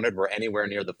that I wanted were anywhere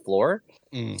near the floor.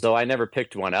 So I never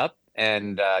picked one up,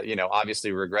 and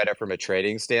obviously regret it from a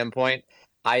trading standpoint.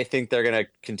 I think they're going to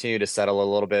continue to settle a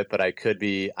little bit, but I could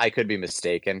be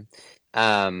mistaken.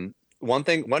 One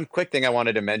quick thing I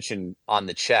wanted to mention on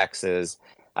the checks is,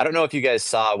 I don't know if you guys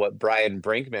saw what Brian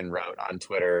Brinkman wrote on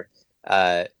Twitter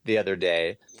the other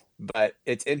day, but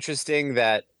it's interesting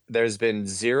that there's been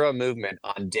zero movement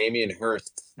on Damien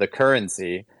Hirst, the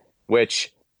currency,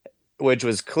 which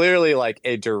was clearly like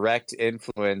a direct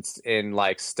influence in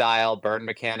like style, burn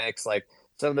mechanics, like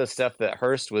some of the stuff that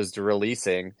Hirst was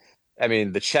releasing. I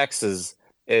mean, the checks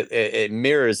it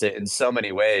mirrors it in so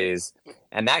many ways,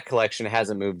 and that collection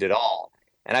hasn't moved at all.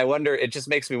 And I wonder, it just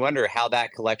makes me wonder how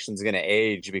that collection's going to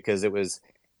age, because it was,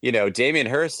 Damien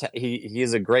Hirst, he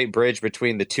is a great bridge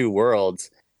between the two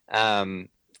worlds. And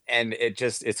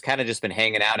it's kind of just been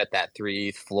hanging out at that 3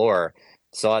 ETH floor.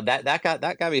 So that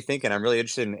got me thinking. I'm really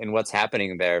interested in what's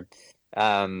happening there.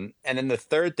 And then the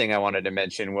third thing I wanted to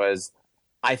mention was,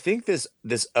 I think this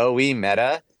OE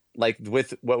meta, like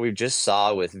with what we just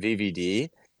saw with VVD,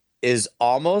 is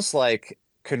almost like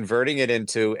converting it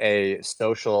into a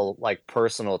social, like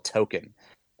personal token.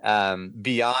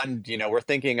 Beyond, we're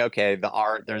thinking, okay, the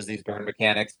art, there's these burn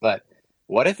mechanics, but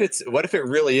what if it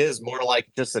really is more like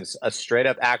just a straight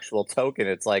up actual token?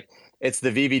 It's like, it's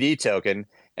the VVD token,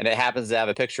 and it happens to have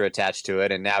a picture attached to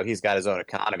it, and now he's got his own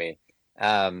economy.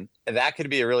 That could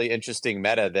be a really interesting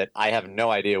meta that I have no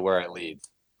idea where it leads.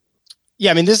 Yeah,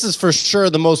 I mean, this is for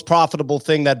sure the most profitable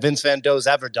thing that Vince Van Doe's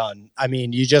ever done. I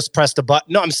mean, you just pressed a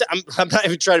button. No, I'm not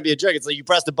even trying to be a jerk. It's like you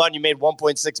pressed a button, you made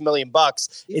 $1.6 million.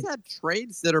 He's had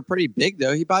trades that are pretty big,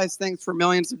 though. He buys things for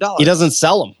millions of dollars. He doesn't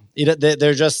sell them.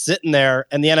 They're just sitting there,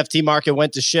 and the NFT market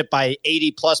went to shit by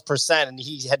 80+%, and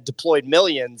he had deployed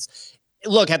millions.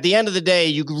 Look, at the end of the day,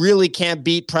 you really can't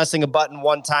beat pressing a button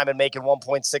one time and making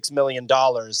 $1.6 million.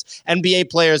 NBA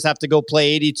players have to go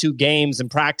play 82 games and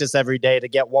practice every day to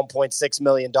get $1.6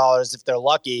 million if they're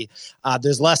lucky.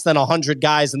 There's less than 100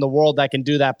 guys in the world that can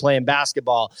do that playing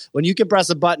basketball. When you can press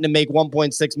a button and make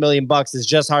 $1.6 million, it's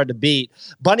just hard to beat.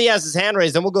 Bunny has his hand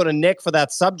raised, and we'll go to Nick for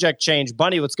that subject change.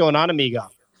 Bunny, what's going on, amigo?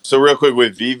 So real quick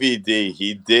with VVD,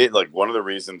 he did, like, one of the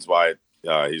reasons why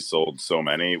he sold so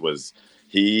many was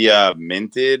he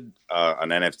minted an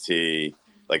NFT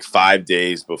like 5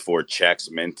 days before checks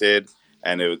minted,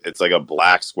 and it's like a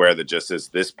black square that just says,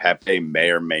 "This Pepe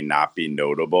may or may not be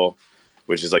notable,"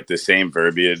 which is like the same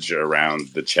verbiage around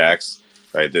the checks,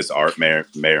 right? This art may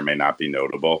or may not be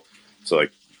notable. So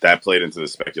like that played into the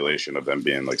speculation of them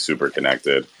being like super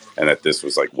connected, and that this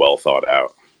was like well thought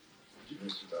out.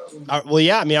 Well,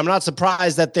 yeah, I mean, I'm not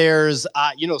surprised that there's,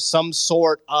 some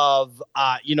sort of,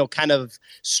 kind of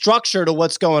structure to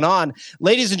what's going on.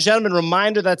 Ladies and gentlemen,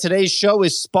 reminder that today's show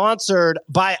is sponsored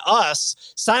by us.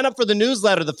 Sign up for the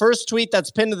newsletter. The first tweet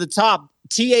that's pinned to the top,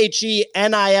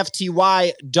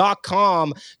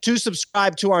 THENIFTY.com, to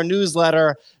subscribe to our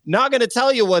newsletter. Not going to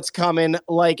tell you what's coming,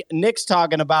 like Nick's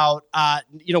talking about.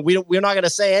 We're not going to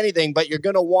say anything, but you're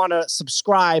going to want to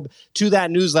subscribe to that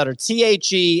newsletter,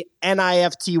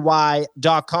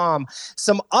 THENIFTY.com.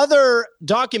 Some other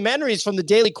documentaries from the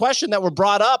Daily Question that were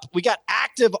brought up. We got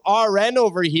Active RN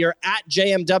over here at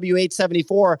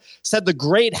JMW874, said The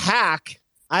Great Hack.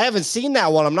 I haven't seen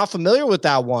that one. I'm not familiar with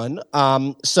that one.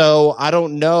 So I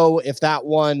don't know if that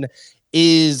one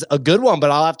is a good one,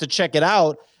 but I'll have to check it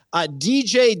out.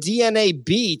 DJ DNA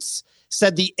Beats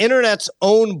said The Internet's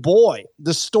Own Boy.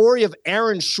 The story of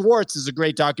Aaron Schwartz is a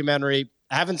great documentary.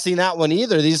 I haven't seen that one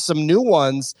either. These are some new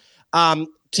ones.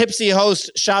 Tipsy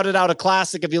Host shouted out a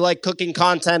classic if you like cooking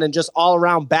content and just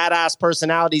all-around badass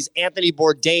personalities. Anthony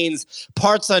Bourdain's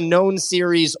Parts Unknown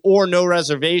series, or No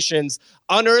Reservations,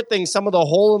 unearthing some of the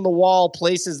hole-in-the-wall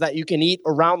places that you can eat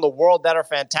around the world that are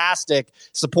fantastic,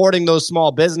 supporting those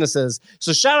small businesses.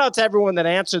 So shout out to everyone that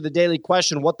answered the daily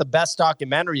question, what the best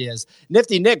documentary is.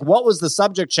 Nifty Nick, what was the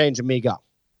subject change, amigo?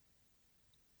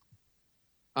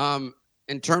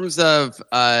 In terms of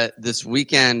this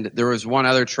weekend, there was one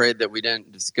other trade that we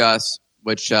didn't discuss,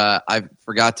 which I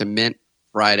forgot to mint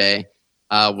Friday,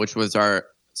 which was our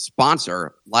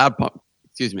sponsor, Loud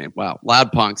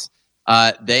Punks.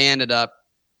 They ended up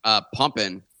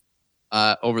pumping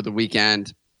over the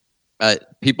weekend.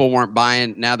 People weren't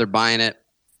buying. Now they're buying it.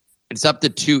 It's up to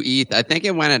 2 ETH. I think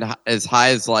it went as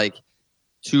high as like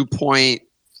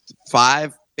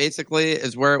 2.5, basically,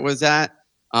 is where it was at.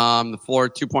 The floor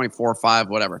 2.45,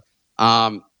 whatever.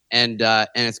 And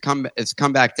it's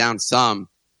come back down some.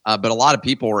 But a lot of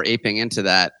people were aping into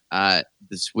that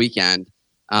this weekend.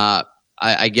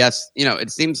 I guess,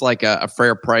 it seems like a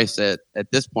fair price at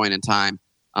this point in time.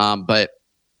 But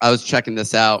I was checking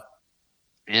this out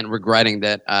and regretting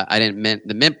that I didn't mint.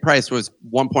 The mint price was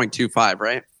 1.25,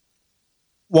 right?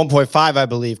 1.5, I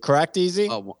believe. Correct, Easy?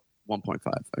 Oh, 1.5.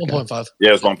 Okay. 1.5.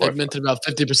 Yeah, it's They 1.5. minted about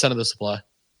 50% of the supply.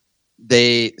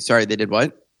 They did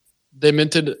what? They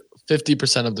minted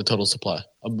 50% of the total supply.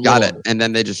 Got it. And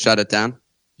then they just shut it down?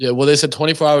 Yeah, well, they said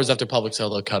 24 hours after public sale,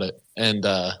 they'll cut it. And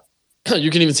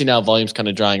you can even see now volume's kind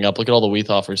of drying up. Look at all the WETH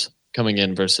offers coming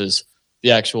in versus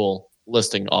the actual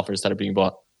listing offers that are being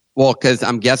bought. Well, because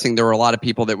I'm guessing there were a lot of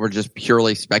people that were just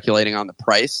purely speculating on the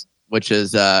price, which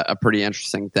is a pretty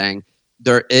interesting thing.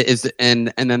 There is,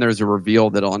 and then there's a reveal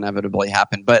that'll inevitably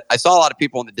happen. But I saw a lot of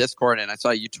people in the Discord, and I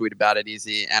saw you tweet about it,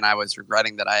 Easy, and I was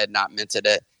regretting that I had not minted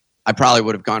it. I probably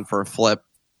would have gone for a flip.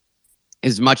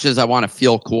 As much as I want to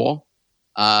feel cool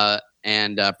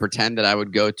and pretend that I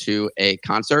would go to a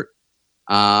concert,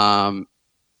 I'm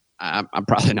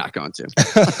probably not going to.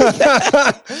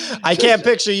 I can't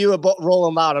picture you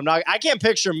rolling loud. I can't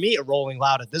picture me at rolling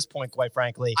loud at this point, quite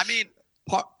frankly. I mean,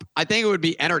 I think it would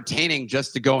be entertaining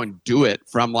just to go and do it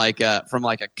from like a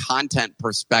content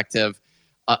perspective.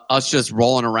 Us just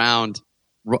rolling around,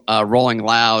 rolling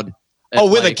loud.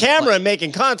 With a camera and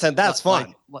making content. That's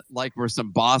fun. Like we're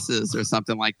some bosses or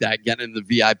something like that. Getting in the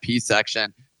VIP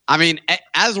section. I mean,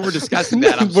 as we're discussing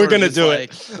that, we're gonna do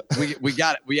it.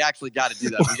 We actually got to do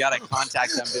that. We got to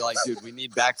contact them and be like, dude, we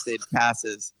need backstage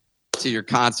passes to your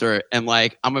concert. And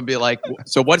like, I'm gonna be like,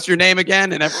 so what's your name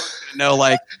again? And everyone's gonna know,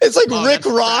 like, it's like Rick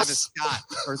Ross Scott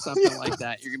or something like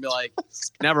that. You're gonna be like,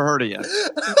 never heard of you.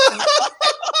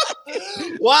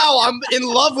 Wow, I'm in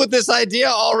love with this idea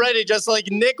already. Just like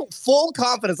Nick, full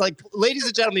confidence. Like, ladies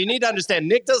and gentlemen, you need to understand,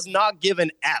 Nick does not give an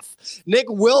F. Nick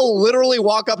will literally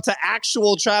walk up to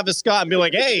actual Travis Scott and be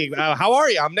like, hey, how are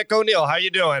you? I'm Nick O'Neill. How you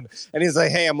doing? And he's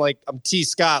like, hey, I'm T.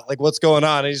 Scott. Like, what's going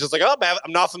on? And he's just like, oh,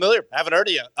 I'm not familiar. I haven't heard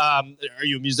of you. Are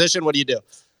you a musician? What do you do?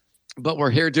 But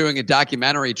we're here doing a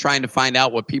documentary trying to find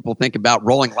out what people think about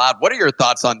Rolling Loud. What are your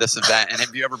thoughts on this event? And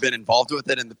have you ever been involved with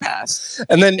it in the past?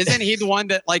 And then isn't he the one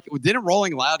that, like, didn't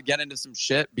Rolling Loud get into some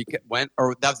shit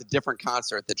or that was a different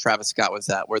concert that Travis Scott was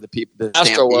at where the people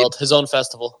Astroworld, his own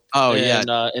festival. Oh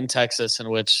yeah, in Texas, in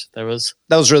which that was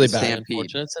really bad.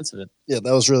 Unfortunate incident. Yeah,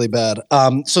 that was really bad.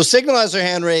 So Signal has their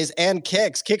hand raised and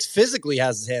Kix physically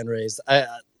has his hand raised.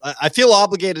 I feel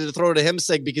obligated to throw it to him,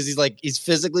 Sig, because he's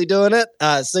physically doing it.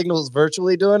 Signal's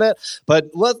virtually doing it. But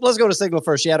let's go to Signal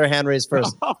first. She had her hand raised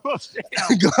first. Oh,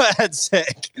 go ahead,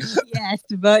 Sig. Yes,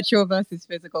 virtual versus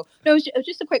physical. No, it was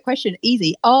just a quick question.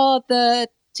 Easy. Are the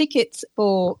tickets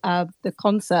for the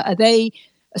concert,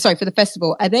 for the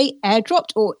festival, are they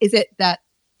airdropped, or is it that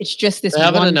it's just this? They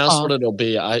haven't one announced pass? what it'll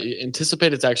be. I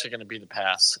anticipate it's actually going to be the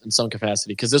pass in some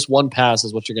capacity, because this one pass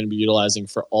is what you're going to be utilizing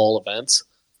for all events.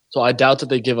 So I doubt that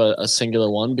they give a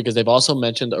singular one, because they've also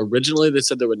mentioned originally they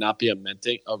said there would not be a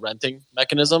renting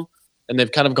mechanism, and they've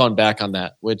kind of gone back on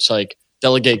that, which like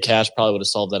Delegate Cash probably would have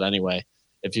solved that anyway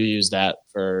if you use that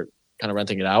for kind of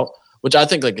renting it out, which I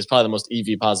think like is probably the most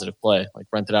EV positive play. Like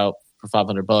rent it out for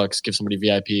 $500, give somebody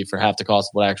VIP for half the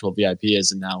cost of what actual VIP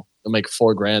is, and now they'll make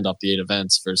 $4,000 off the 8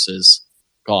 events versus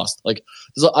cost. Like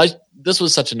this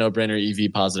was such a no-brainer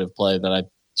EV positive play that I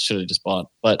should have just bought.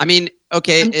 But I mean,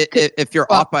 okay, if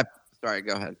you're off by, sorry,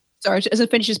 go ahead. Sorry, as a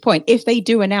finish this point, if they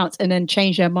do announce and then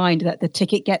change their mind that the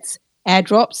ticket gets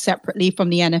airdropped separately from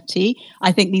the NFT,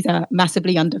 I think these are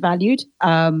massively undervalued.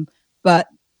 But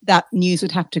that news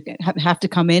would have to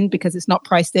come in because it's not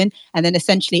priced in, and then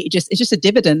essentially it's just a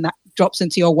dividend that drops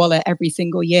into your wallet every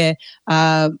single year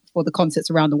for the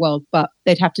concerts around the world. But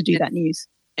they'd have to do that news.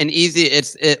 And Easy,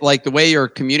 it's like the way you're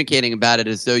communicating about it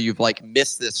is though you've like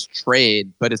missed this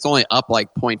trade, but it's only up like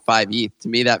 0.5 ETH. To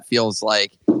me, that feels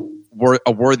like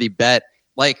a worthy bet.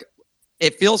 Like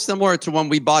it feels similar to when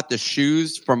we bought the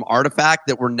shoes from Artifact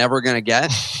that we're never going to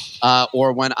get,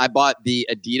 or when I bought the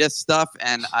Adidas stuff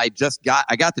and I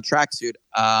got the tracksuit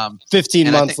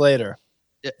 15 months later,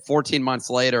 14 months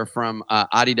later from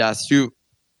Adidas. Who,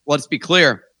 let's be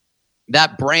clear,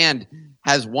 that brand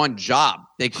has one job.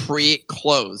 They create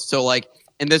clothes. So like,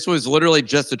 and this was literally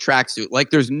just a tracksuit.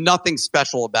 Like there's nothing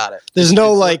special about it. There's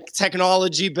no like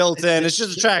technology built in. It's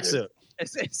just a tracksuit.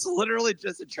 It's literally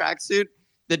just a tracksuit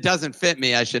that doesn't fit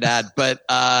me, I should add. But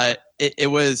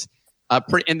it was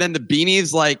pretty. And then the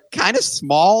beanie's like kind of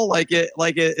small.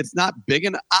 It's not big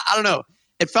enough. I don't know.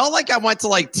 It felt like I went to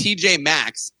like TJ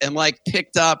Maxx and like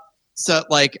picked up so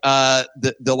like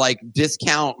the like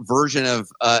discount version of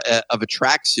a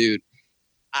tracksuit.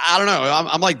 I don't know.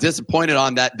 I'm like disappointed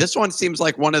on that. This one seems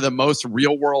like one of the most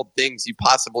real world things you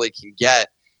possibly can get,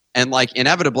 and like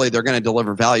inevitably they're going to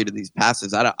deliver value to these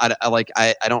passes. I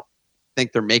don't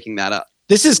think they're making that up.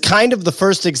 This is kind of the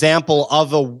first example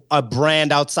of a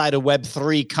brand outside of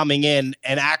Web3 coming in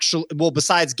and actually, well,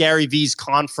 besides Gary V's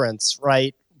conference,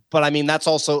 right? But I mean, that's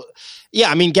also,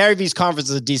 yeah, I mean, Gary V's conference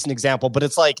is a decent example, but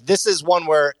it's like, this is one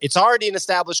where it's already an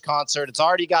established concert. It's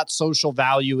already got social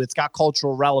value. It's got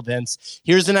cultural relevance.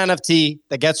 Here's an NFT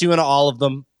that gets you into all of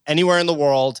them, anywhere in the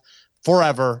world,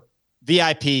 forever,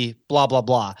 VIP, blah, blah,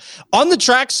 blah. On the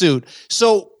tracksuit,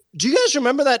 so do you guys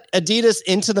remember that Adidas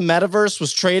Into the Metaverse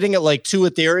was trading at like 2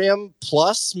 Ethereum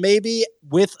plus maybe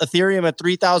with Ethereum at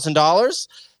 $3,000?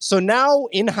 So now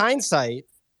in hindsight,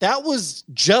 that was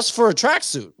just for a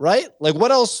tracksuit, right? Like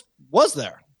what else was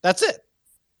there? That's it.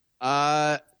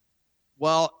 Well,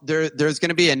 there's going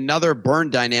to be another burn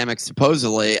dynamic,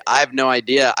 supposedly. I have no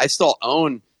idea. I still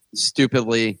own,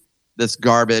 stupidly, this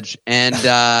garbage. And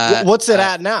what's it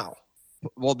at now?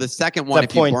 Well, the second one,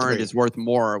 if you burned, is worth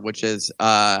more, which is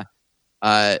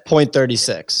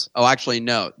 0.36. Oh, actually,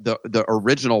 no. The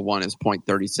original one is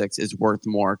 0.36 is worth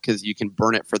more because you can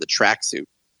burn it for the tracksuit.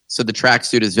 So the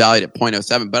tracksuit is valued at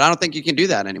 0.07, but I don't think you can do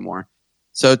that anymore.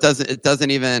 So it doesn't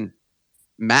even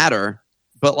matter.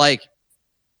 But like,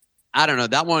 I don't know.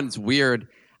 That one's weird.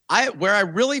 Where I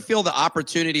really feel the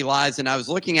opportunity lies, and I was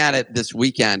looking at it this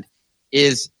weekend,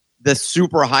 is the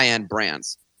super high-end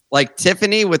brands. Like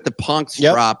Tiffany with the Punks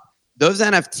drop, those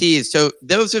NFTs, so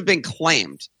those have been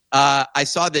claimed. I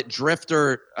saw that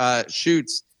Drifter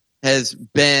Shoots has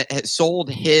sold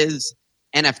his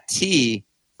NFT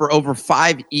for over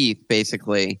 5 ETH,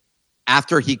 basically,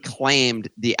 after he claimed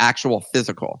the actual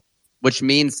physical, which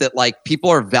means that like people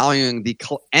are valuing the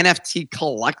NFT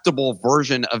collectible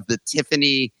version of the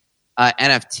Tiffany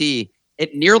NFT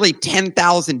at nearly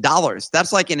 $10,000.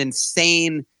 That's like an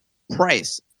insane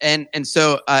price. And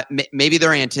so maybe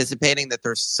they're anticipating that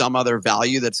there's some other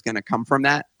value that's going to come from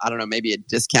that. I don't know, maybe a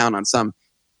discount on some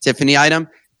Tiffany item.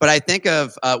 But I think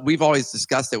of we've always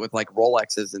discussed it with like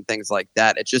Rolexes and things like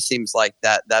that. It just seems like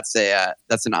that's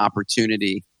an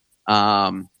opportunity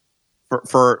for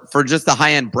just the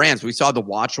high end brands. We saw the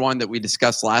watch one that we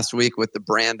discussed last week with the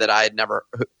brand that I had never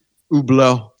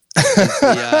Hublot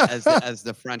as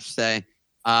the French say,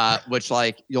 which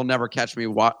like you'll never catch me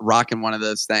rocking one of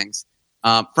those things.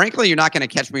 Frankly, you're not going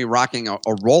to catch me rocking a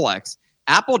Rolex.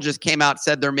 Apple just came out,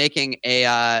 said they're making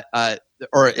or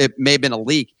it may have been a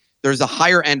leak. There's a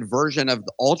higher end version of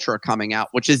the Ultra coming out,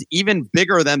 which is even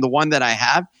bigger than the one that I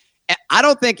have. And I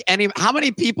don't think how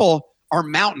many people are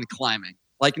mountain climbing?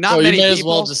 Like not many people. You may as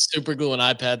well just super glue an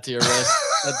iPad to your wrist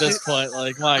at this point.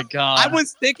 Like, my God. I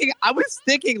was thinking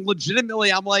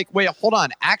legitimately, I'm like, wait, hold on.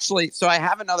 Actually, so I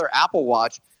have another Apple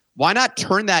Watch. Why not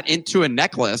turn that into a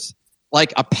necklace,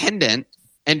 like a pendant,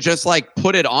 and just like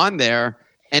put it on there?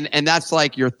 And that's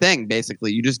like your thing,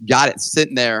 basically. You just got it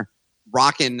sitting there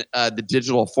rocking the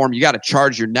digital form. You got to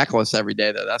charge your necklace every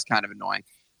day, though. That's kind of annoying.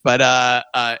 But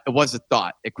it was a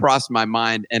thought. It crossed my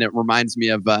mind, and it reminds me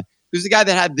of who's the guy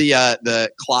that had the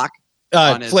clock?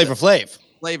 Flavor Flav.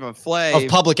 Flavor Flav. Of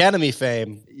Public Enemy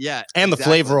fame. Yeah. And exactly. The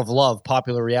Flavor of Love,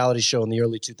 popular reality show in the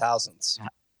early 2000s.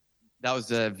 That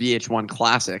was a VH1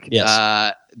 classic.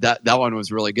 Yes. That one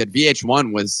was really good.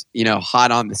 VH1 was,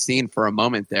 hot on the scene for a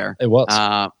moment there. It was.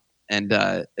 And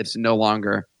it's no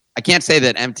longer. I can't say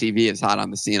that MTV is hot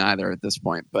on the scene either at this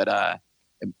point, but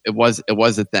it was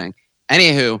a thing.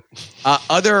 Anywho,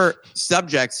 other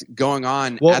subjects going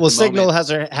on. Well, Signal had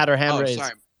her hand raised.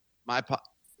 Sorry.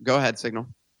 Go ahead, Signal.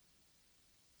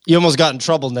 You almost got in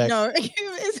trouble, Nick. No,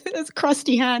 it's a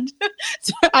crusty hand.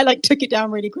 So I took it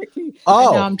down really quickly. Oh,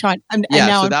 and now I'm trying.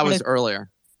 That was earlier.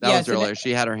 That was earlier.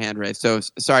 She had her hand raised. So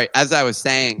sorry. As I was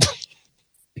saying,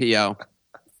 P.O.,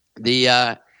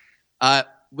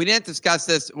 we didn't discuss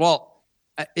this. Well,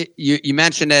 you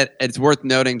mentioned it. It's worth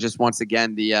noting just once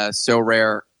again the So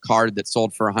Rare card that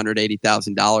sold for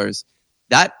 $180,000.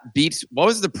 That beats, what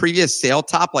was the previous sale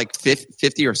top, like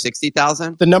 50 or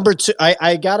 60,000? The number two,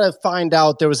 I got to find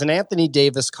out. There was an Anthony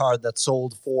Davis card that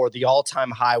sold for the all-time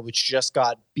high, which just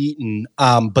got beaten.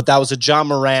 But that was a John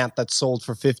Morant that sold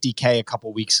for $50K a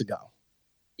couple weeks ago.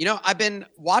 I've been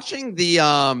watching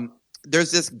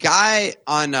there's this guy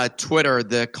on Twitter,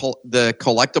 the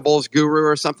collectibles guru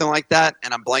or something like that,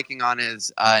 and I'm blanking on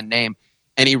his name.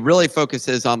 And he really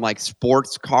focuses on like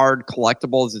sports card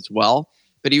collectibles as well.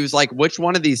 But he was like, which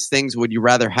one of these things would you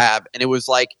rather have? And it was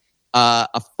like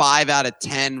a 5 out of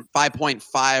 10,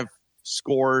 5.5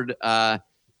 scored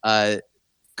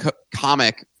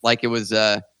comic. Like it was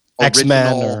X-Men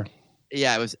original. or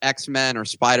Yeah, it was X-Men or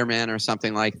Spider-Man or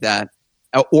something like that.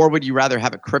 Or would you rather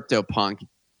have a CryptoPunk?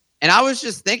 And I was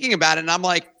just thinking about it, and I'm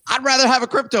like, I'd rather have a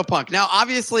CryptoPunk. Now,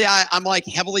 obviously, I'm like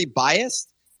heavily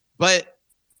biased, but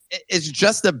it's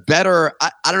just a better,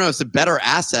 I don't know, it's a better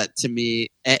asset to me.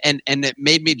 And it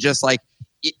made me just like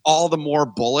all the more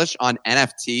bullish on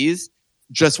NFTs,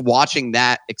 just watching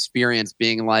that experience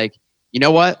being like, you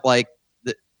know what? Like,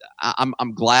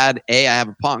 I'm glad, A, I have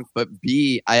a punk, but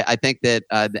B, I think that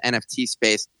the NFT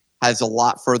space has a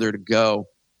lot further to go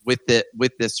with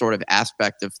this sort of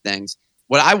aspect of things.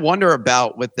 What I wonder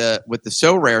about with the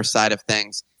So Rare side of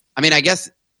things, I mean, I guess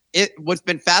what's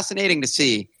been fascinating to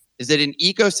see is that an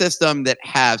ecosystem that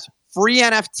has free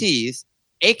NFTs,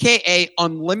 aka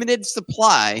unlimited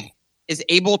supply, is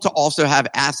able to also have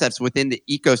assets within the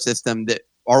ecosystem that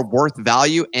are worth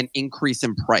value and increase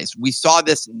in price. We saw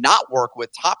this not work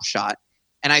with Top Shot,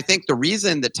 and I think the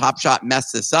reason that Top Shot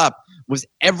messed this up was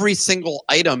every single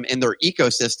item in their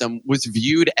ecosystem was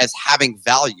viewed as having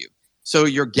value. So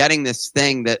you're getting this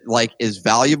thing that like is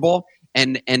valuable,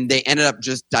 and they ended up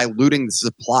just diluting the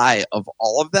supply of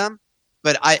all of them.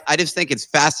 But I just think it's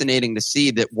fascinating to see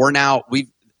that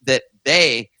that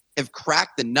they have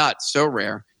cracked the nut So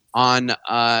Rare on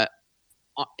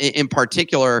in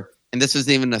particular. And this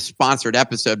isn't even a sponsored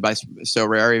episode by So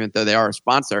Rare, even though they are a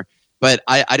sponsor. But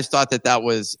I just thought that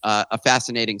was a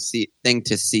fascinating thing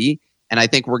to see. And I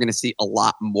think we're going to see a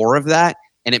lot more of that.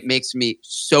 And it makes me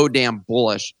so damn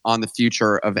bullish on the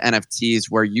future of NFTs,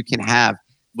 where you can have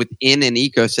within an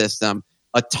ecosystem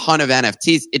a ton of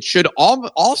NFTs. It should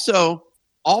also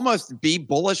almost be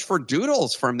bullish for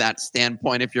Doodles from that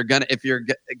standpoint. If you're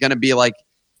gonna be like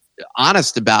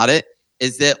honest about it,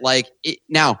 is that like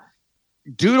now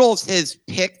Doodles has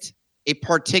picked a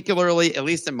particularly, at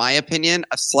least in my opinion,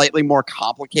 a slightly more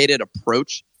complicated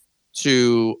approach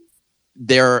to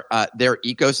their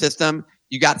ecosystem.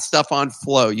 You got stuff on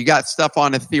Flow, you got stuff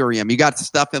on Ethereum, you got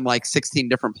stuff in like 16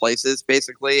 different places,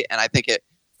 basically. And I think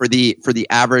for the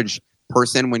average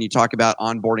person, when you talk about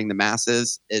onboarding the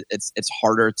masses, it's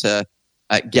harder to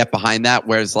get behind that.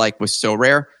 Whereas like with So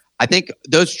Rare, I think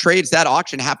those trades, that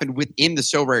auction happened within the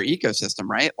So Rare ecosystem,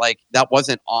 right? Like that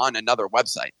wasn't on another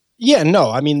website. Yeah, no,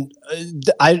 I mean,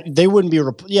 they wouldn't be,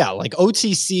 like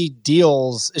OTC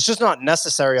deals. It's just not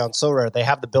necessary on So Rare. They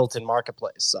have the built-in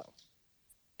marketplace. So,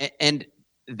 and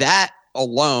that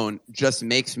alone just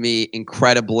makes me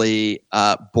incredibly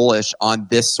bullish on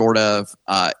this sort of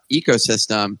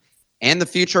ecosystem and the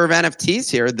future of NFTs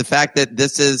here. The fact that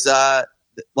this is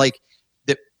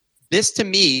this to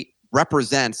me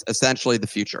represents essentially the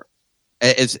future.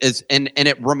 And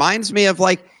it reminds me of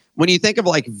like when you think of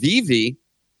like VV.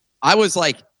 I was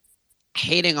like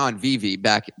hating on VV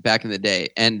back in the day,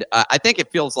 and I think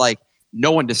it feels like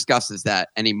no one discusses that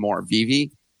anymore.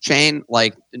 VV chain,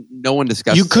 like no one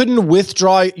discusses. You couldn't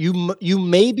withdraw. You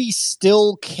maybe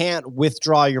still can't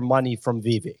withdraw your money from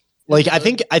VV. Like I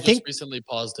think recently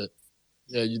paused it.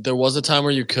 Yeah, there was a time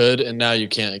where you could, and now you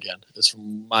can't again. It's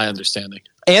from my understanding.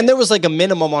 And there was like a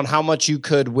minimum on how much you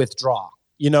could withdraw.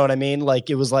 You know what I mean? Like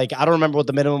it was like, I don't remember what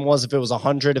the minimum was, if it was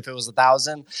 100, if it was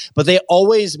 1,000, but they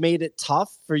always made it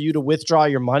tough for you to withdraw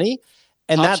your money.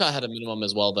 And Top Shot had a minimum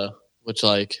as well, though, which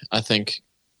like I think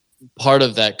part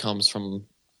of that comes from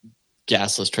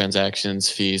gasless transactions,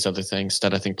 fees, other things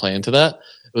that I think play into that.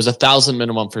 It was 1,000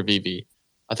 minimum for VV.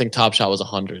 I think Top Shot was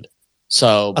 100.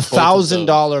 So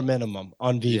 $1,000 minimum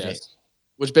on VV. Yes.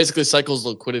 Which basically cycles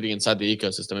liquidity inside the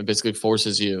ecosystem. It basically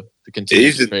forces you to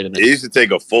continue to trade in it. It used to take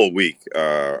a full week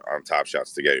on Top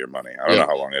Shots to get your money. I don't know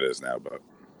how long it is now, but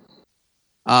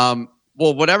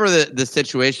well, whatever the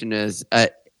situation is,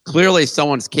 clearly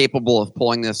someone's capable of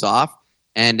pulling this off,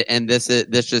 and this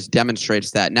just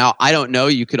demonstrates that. Now, I don't know.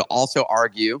 You could also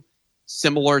argue,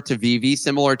 similar to VV,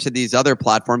 similar to these other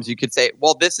platforms, you could say,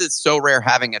 well, this is So Rare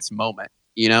having its moment,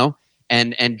 you know,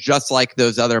 and just like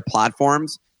those other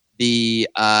platforms. The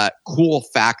cool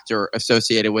factor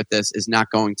associated with this is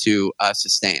not going to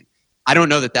sustain. I don't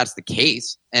know that that's the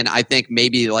case. And I think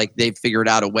maybe like they've figured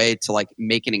out a way to like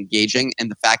make it engaging. And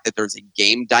the fact that there's a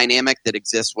game dynamic that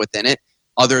exists within it,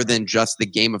 other than just the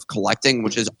game of collecting,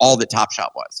 which is all that Top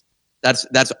Shot was.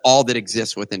 That's all that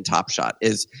exists within Top Shot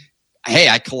is, hey,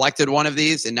 I collected one of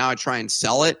these and now I try and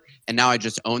sell it. And now I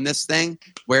just own this thing.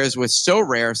 Whereas with So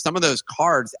Rare, some of those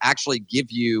cards actually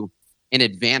give you an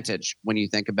advantage when you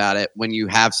think about it, when you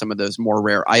have some of those more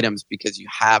rare items, because you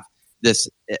have this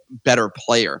better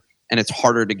player and it's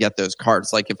harder to get those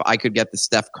cards. Like if I could get the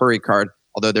Steph Curry card,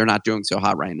 although they're not doing so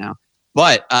hot right now,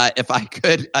 but if I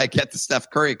could get the Steph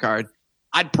Curry card,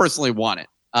 I'd personally want it.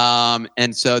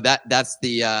 And so that's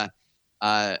the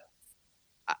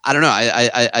I don't know.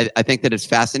 I think that it's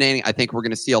fascinating. I think we're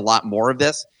going to see a lot more of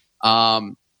this.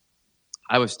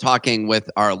 I was talking with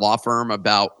our law firm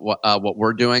about what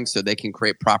we're doing so they can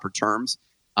create proper terms.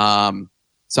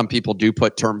 Some people do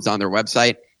put terms on their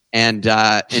website. And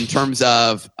in terms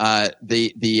of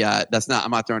that's not,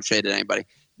 I'm not throwing shade at anybody.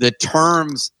 The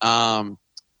terms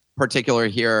particular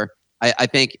here, I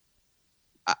think,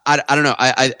 I don't know.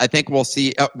 I think we'll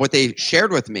see what they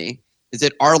shared with me is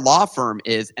that our law firm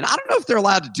is, and I don't know if they're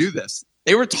allowed to do this.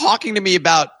 They were talking to me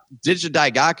about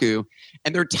Digidaigaku,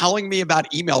 and they're telling me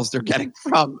about emails they're getting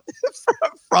from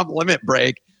Limit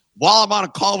Break while I'm on a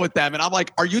call with them. And I'm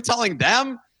like, are you telling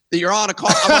them that you're on a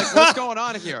call? I'm like, what's going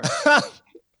on here?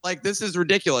 Like, this is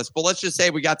ridiculous. But let's just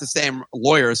say we got the same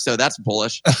lawyers, so that's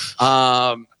bullish.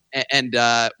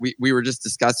 We were just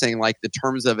discussing like the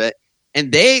terms of it.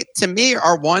 And they, to me,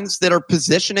 are ones that are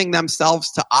positioning themselves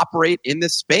to operate in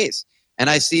this space. And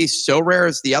I see SoRare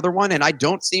as the other one, and I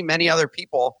don't see many other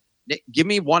people. Give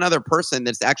me one other person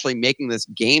that's actually making this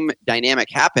game dynamic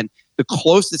happen. The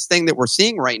closest thing that we're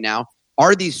seeing right now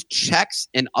are these checks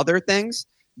and other things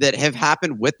that have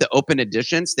happened with the open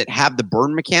editions that have the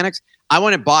burn mechanics. I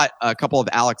went and bought a couple of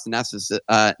Alex Ness's,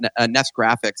 Ness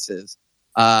Graphics'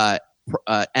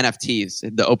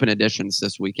 NFTs, the open editions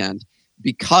this weekend,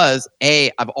 because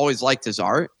I've always liked his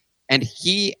art. And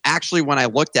he actually, when I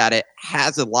looked at it,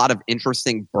 has a lot of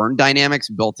interesting burn dynamics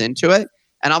built into it.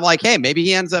 And I'm like, hey, maybe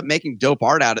he ends up making dope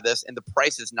art out of this, and the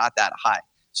price is not that high.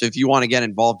 So if you want to get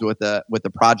involved with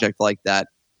a project like that,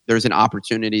 there's an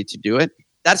opportunity to do it.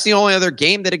 That's the only other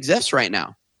game that exists right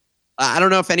now. I don't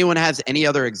know if anyone has any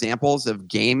other examples of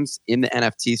games in the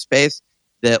NFT space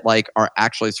that like are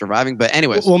actually surviving. But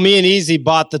anyways. Well, me and Easy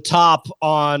bought the top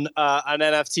on an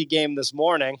NFT game this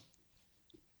morning.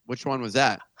 Which one was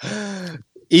that?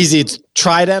 Easy. It's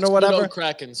Trident or whatever.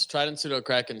 Trident Pseudo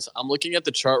Krakens. I'm looking at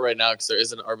the chart right now because there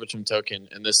is an Arbitrum token,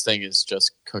 and this thing is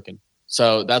just cooking.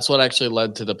 So that's what actually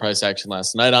led to the price action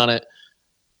last night on it.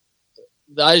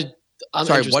 I'm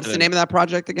sorry, what's the name of that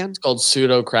project again? It's called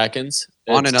Pseudo Krakens.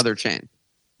 On another chain.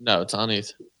 No, it's on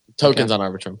ETH. Tokens on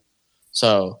Arbitrum.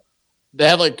 So they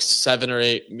have like 7 or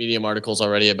 8 Medium articles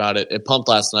already about it. It pumped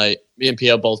last night. Me and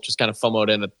Pio both just kind of FOMO'd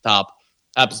in at the top.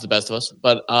 Happens to the best of us.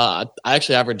 But I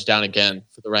actually averaged down again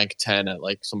for the rank 10 at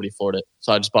like somebody floored it.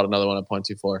 So I just bought another one at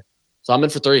 0.24. So I'm in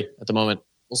for 3 at the moment.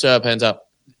 We'll see how it pans out.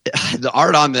 The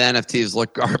art on the NFTs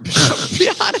look garbage. To be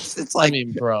honest, it's like, I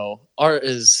mean, bro, art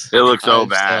is. It looks so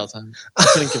bad. I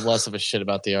couldn't give less of a shit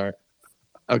about the art.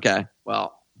 Okay,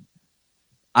 well,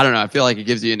 I don't know. I feel like it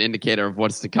gives you an indicator of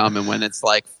what's to come, and when it's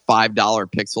like $5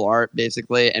 pixel art,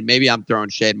 basically. And maybe I'm throwing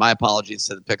shade. My apologies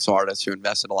to the pixel artists who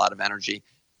invested a lot of energy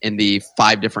in the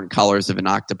 5 different colors of an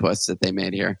octopus that they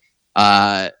made here.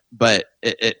 But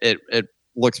it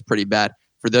looks pretty bad.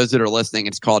 For those that are listening,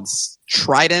 it's called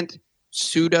Trident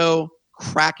Pseudo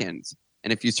Krakens.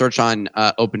 And if you search on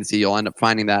OpenSea, you'll end up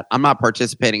finding that. I'm not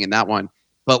participating in that one.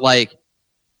 But like,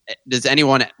 does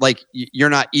anyone, like, you're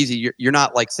not easy. You're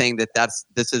not like saying that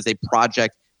this is a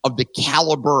project of the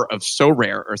caliber of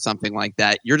SoRare or something like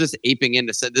that. You're just aping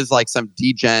into, this is like some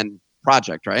degen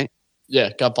project, right? Yeah,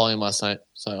 got volume last night.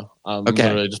 So I'm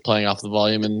literally just playing off the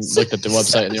volume and looked at the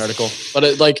website and the article. But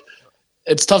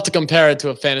it's tough to compare it to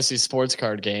a fantasy sports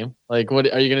card game. Like,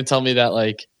 what are you going to tell me that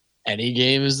like any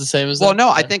game is the same as that? Well, no,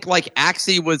 I think like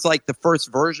Axie was like the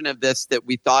first version of this that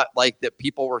we thought like that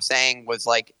people were saying was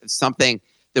like something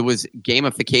that was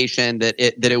gamification,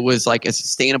 that it was like a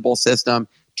sustainable system,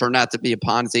 turned out to be a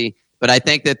Ponzi. But I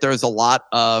think that there's a lot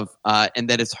of and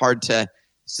that it's hard to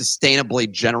sustainably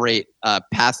generate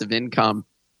passive income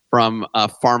from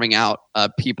farming out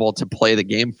people to play the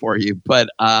game for you. But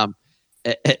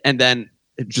and then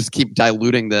just keep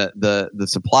diluting the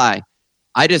supply.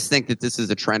 I just think that this is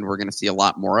a trend we're going to see a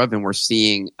lot more of, and we're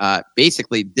seeing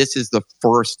basically this is the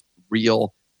first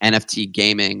real NFT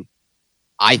gaming,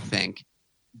 I think,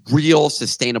 real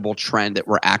sustainable trend that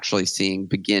we're actually seeing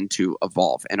begin to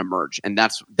evolve and emerge. And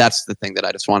that's the thing that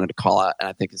I just wanted to call out, and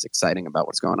I think is exciting about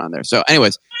what's going on there. So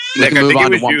anyways, Nick, I think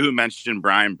it was you who mentioned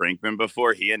Brian Brinkman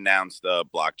before. He announced a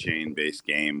blockchain-based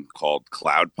game called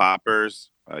Cloud Poppers.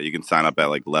 You can sign up at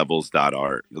like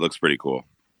levels.art. It looks pretty cool.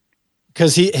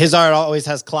 Because his art always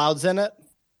has clouds in it?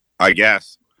 I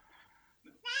guess.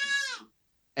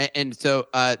 And so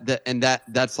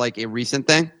that's like a recent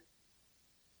thing?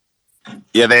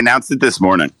 Yeah, they announced it this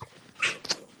morning.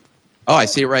 Oh, I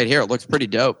see it right here. It looks pretty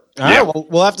dope. All right, well,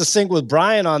 we'll have to sync with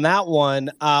Brian on that one.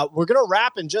 We're going to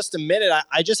wrap in just a minute.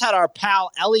 I just had our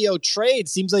pal Elio Trade.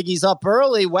 Seems like he's up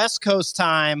early, West Coast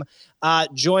time,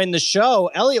 join the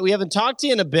show. Elliot, we haven't talked to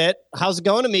you in a bit. How's it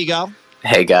going, amigo?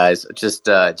 Hey guys, just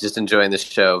enjoying the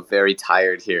show. Very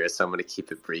tired here, so I'm going to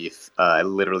keep it brief. I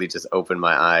literally just opened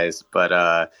my eyes,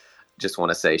 but just want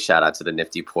to say shout out to the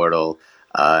Nifty portal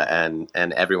and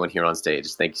everyone here on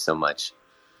stage. Thank you so much.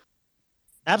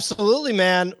 Absolutely,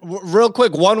 man. Real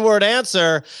quick, one word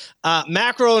answer.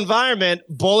 Macro environment,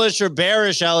 bullish or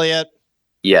bearish, Elliot?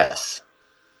 Yes.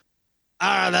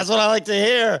 That's what I like to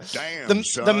hear. Damn,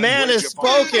 the man has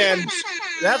spoken.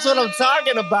 That's what I'm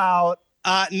talking about.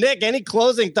 Nick, any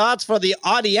closing thoughts for the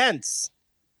audience?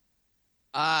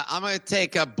 I'm going to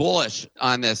take a bullish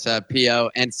on this,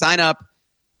 PO, and sign up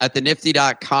at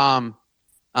thenifty.com.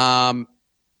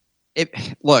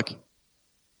 Look,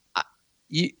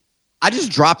 I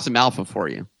just dropped some alpha for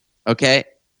you, okay?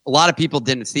 A lot of people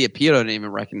didn't see it. PO didn't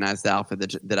even recognize the alpha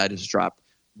that I just dropped.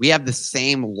 We have the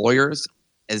same lawyers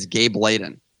as Gabe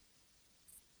Layden.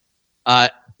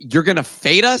 You're going to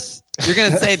fade us? You're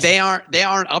going to say they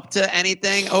aren't up to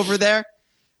anything over there?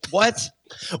 What?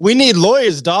 We need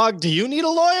lawyers, dog. Do you need a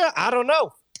lawyer? I don't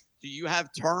know. Do you have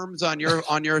terms on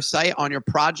your site, on your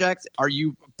project? Are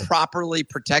you properly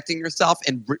protecting yourself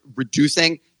and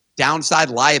reducing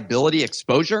downside liability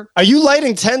exposure? Are you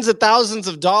lighting tens of thousands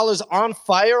of dollars on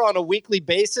fire on a weekly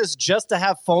basis just to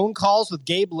have phone calls with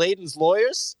Gabe Layden's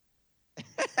lawyers?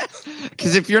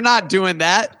 Because if you're not doing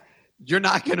that, you're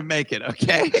not going to make it,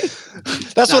 okay?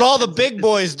 That's what all the big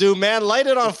boys do, man. Light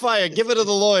it on fire. Give it to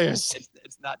the lawyers.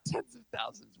 It's not tens of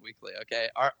thousands weekly, okay?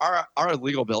 Our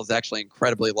legal bill is actually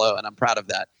incredibly low, and I'm proud of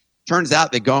that. Turns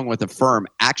out that going with a firm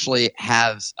actually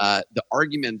has the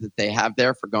argument that they have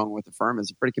there for going with a firm is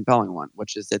a pretty compelling one,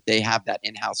 which is that they have that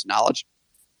in-house knowledge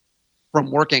from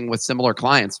working with similar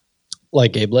clients.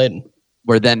 Like Gabe Layden.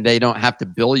 Where then they don't have to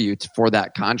bill you for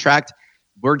that contract.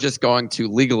 We're just going to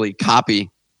legally copy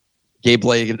Gabe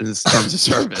Layden's terms of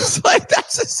service. Like,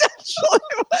 that's essentially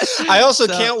what. I also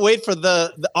can't wait for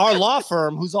our law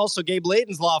firm, who's also Gabe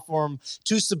Layden's law firm,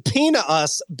 to subpoena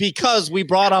us because we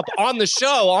brought up on the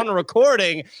show, on a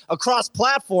recording, across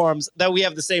platforms that we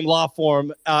have the same law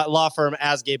firm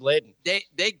as Gabe Layden.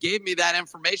 They gave me that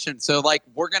information. So, like,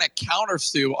 we're going to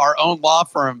countersue our own law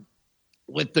firm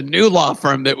with the new law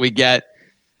firm that we get.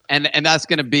 And that's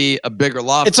going to be a bigger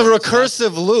law firm. It's a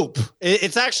recursive loop.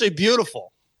 It's actually beautiful.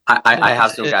 I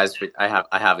have some guys. I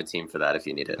have a team for that if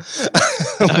you need it.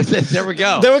 There we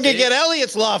go. Then we're going to get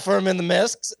Elliot's law firm in the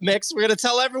mix. We're going to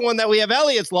tell everyone that we have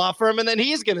Elliot's law firm, and then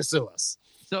he's going to sue us.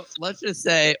 So let's just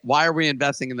say, why are we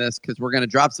investing in this? Because we're going to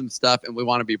drop some stuff, and we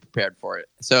want to be prepared for it.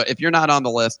 So if you're not on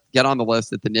the list, get on the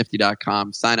list at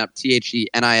thenifty.com. Sign up,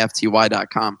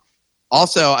 thenifty.com.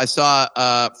 Also, I saw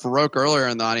Farouk earlier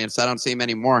in the audience. I don't see him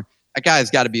anymore. That guy's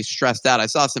got to be stressed out. I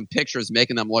saw some pictures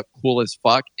making them look cool as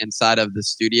fuck inside of the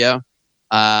studio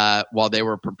while they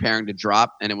were preparing to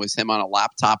drop, and it was him on a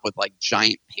laptop with like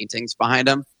giant paintings behind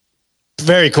him.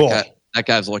 Very cool. That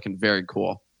guy's looking very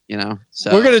cool, you know?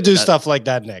 So we're going to do stuff like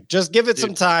that, Nick. Just give it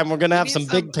some time. We're going to have some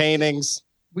big paintings.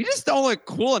 We just don't look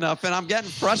cool enough, and I'm getting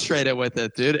frustrated with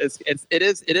it, dude. It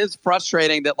is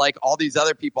frustrating that like all these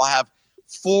other people have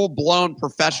full-blown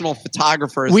professional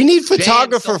photographers. We need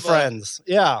photographer friends.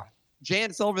 Yeah.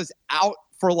 Jan Silva's out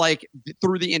for like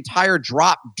through the entire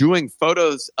drop doing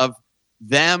photos of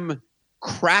them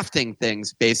crafting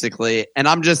things, basically. And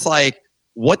I'm just like,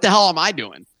 what the hell am I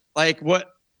doing? Like, what?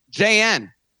 JN.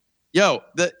 Yo,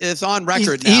 it's on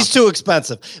record now. He's too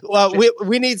expensive. Well,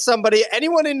 we need somebody,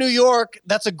 anyone in New York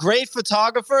that's a great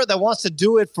photographer that wants to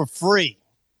do it for free.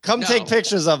 Come take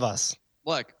pictures of us.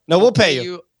 Look. No, we'll pay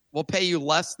you. We'll pay you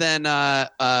less than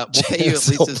we'll pay you at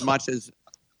least as much as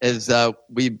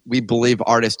we believe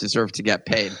artists deserve to get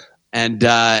paid, and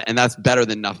that's better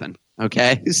than nothing.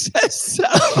 Okay. So.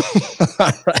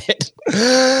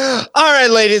 All right,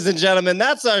 ladies and gentlemen,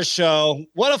 that's our show.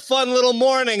 What a fun little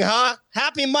morning, huh?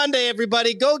 Happy Monday,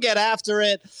 everybody. Go get after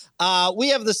it. We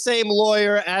have the same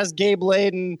lawyer as Gabe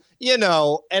Layden, you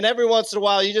know, and every once in a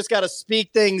while, you just got to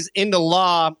speak things into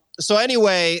law. So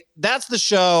anyway, that's the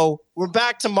show. We're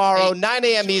back tomorrow, 9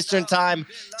 a.m. Eastern time.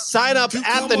 Sign up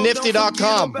at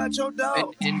thenifty.com. And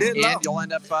you'll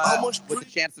end up with a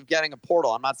chance of getting a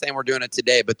portal. I'm not saying we're doing it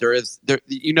today, but we're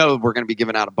going to be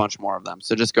giving out a bunch more of them.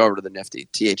 So just go over to the Nifty,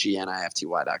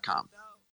 thenifty.com.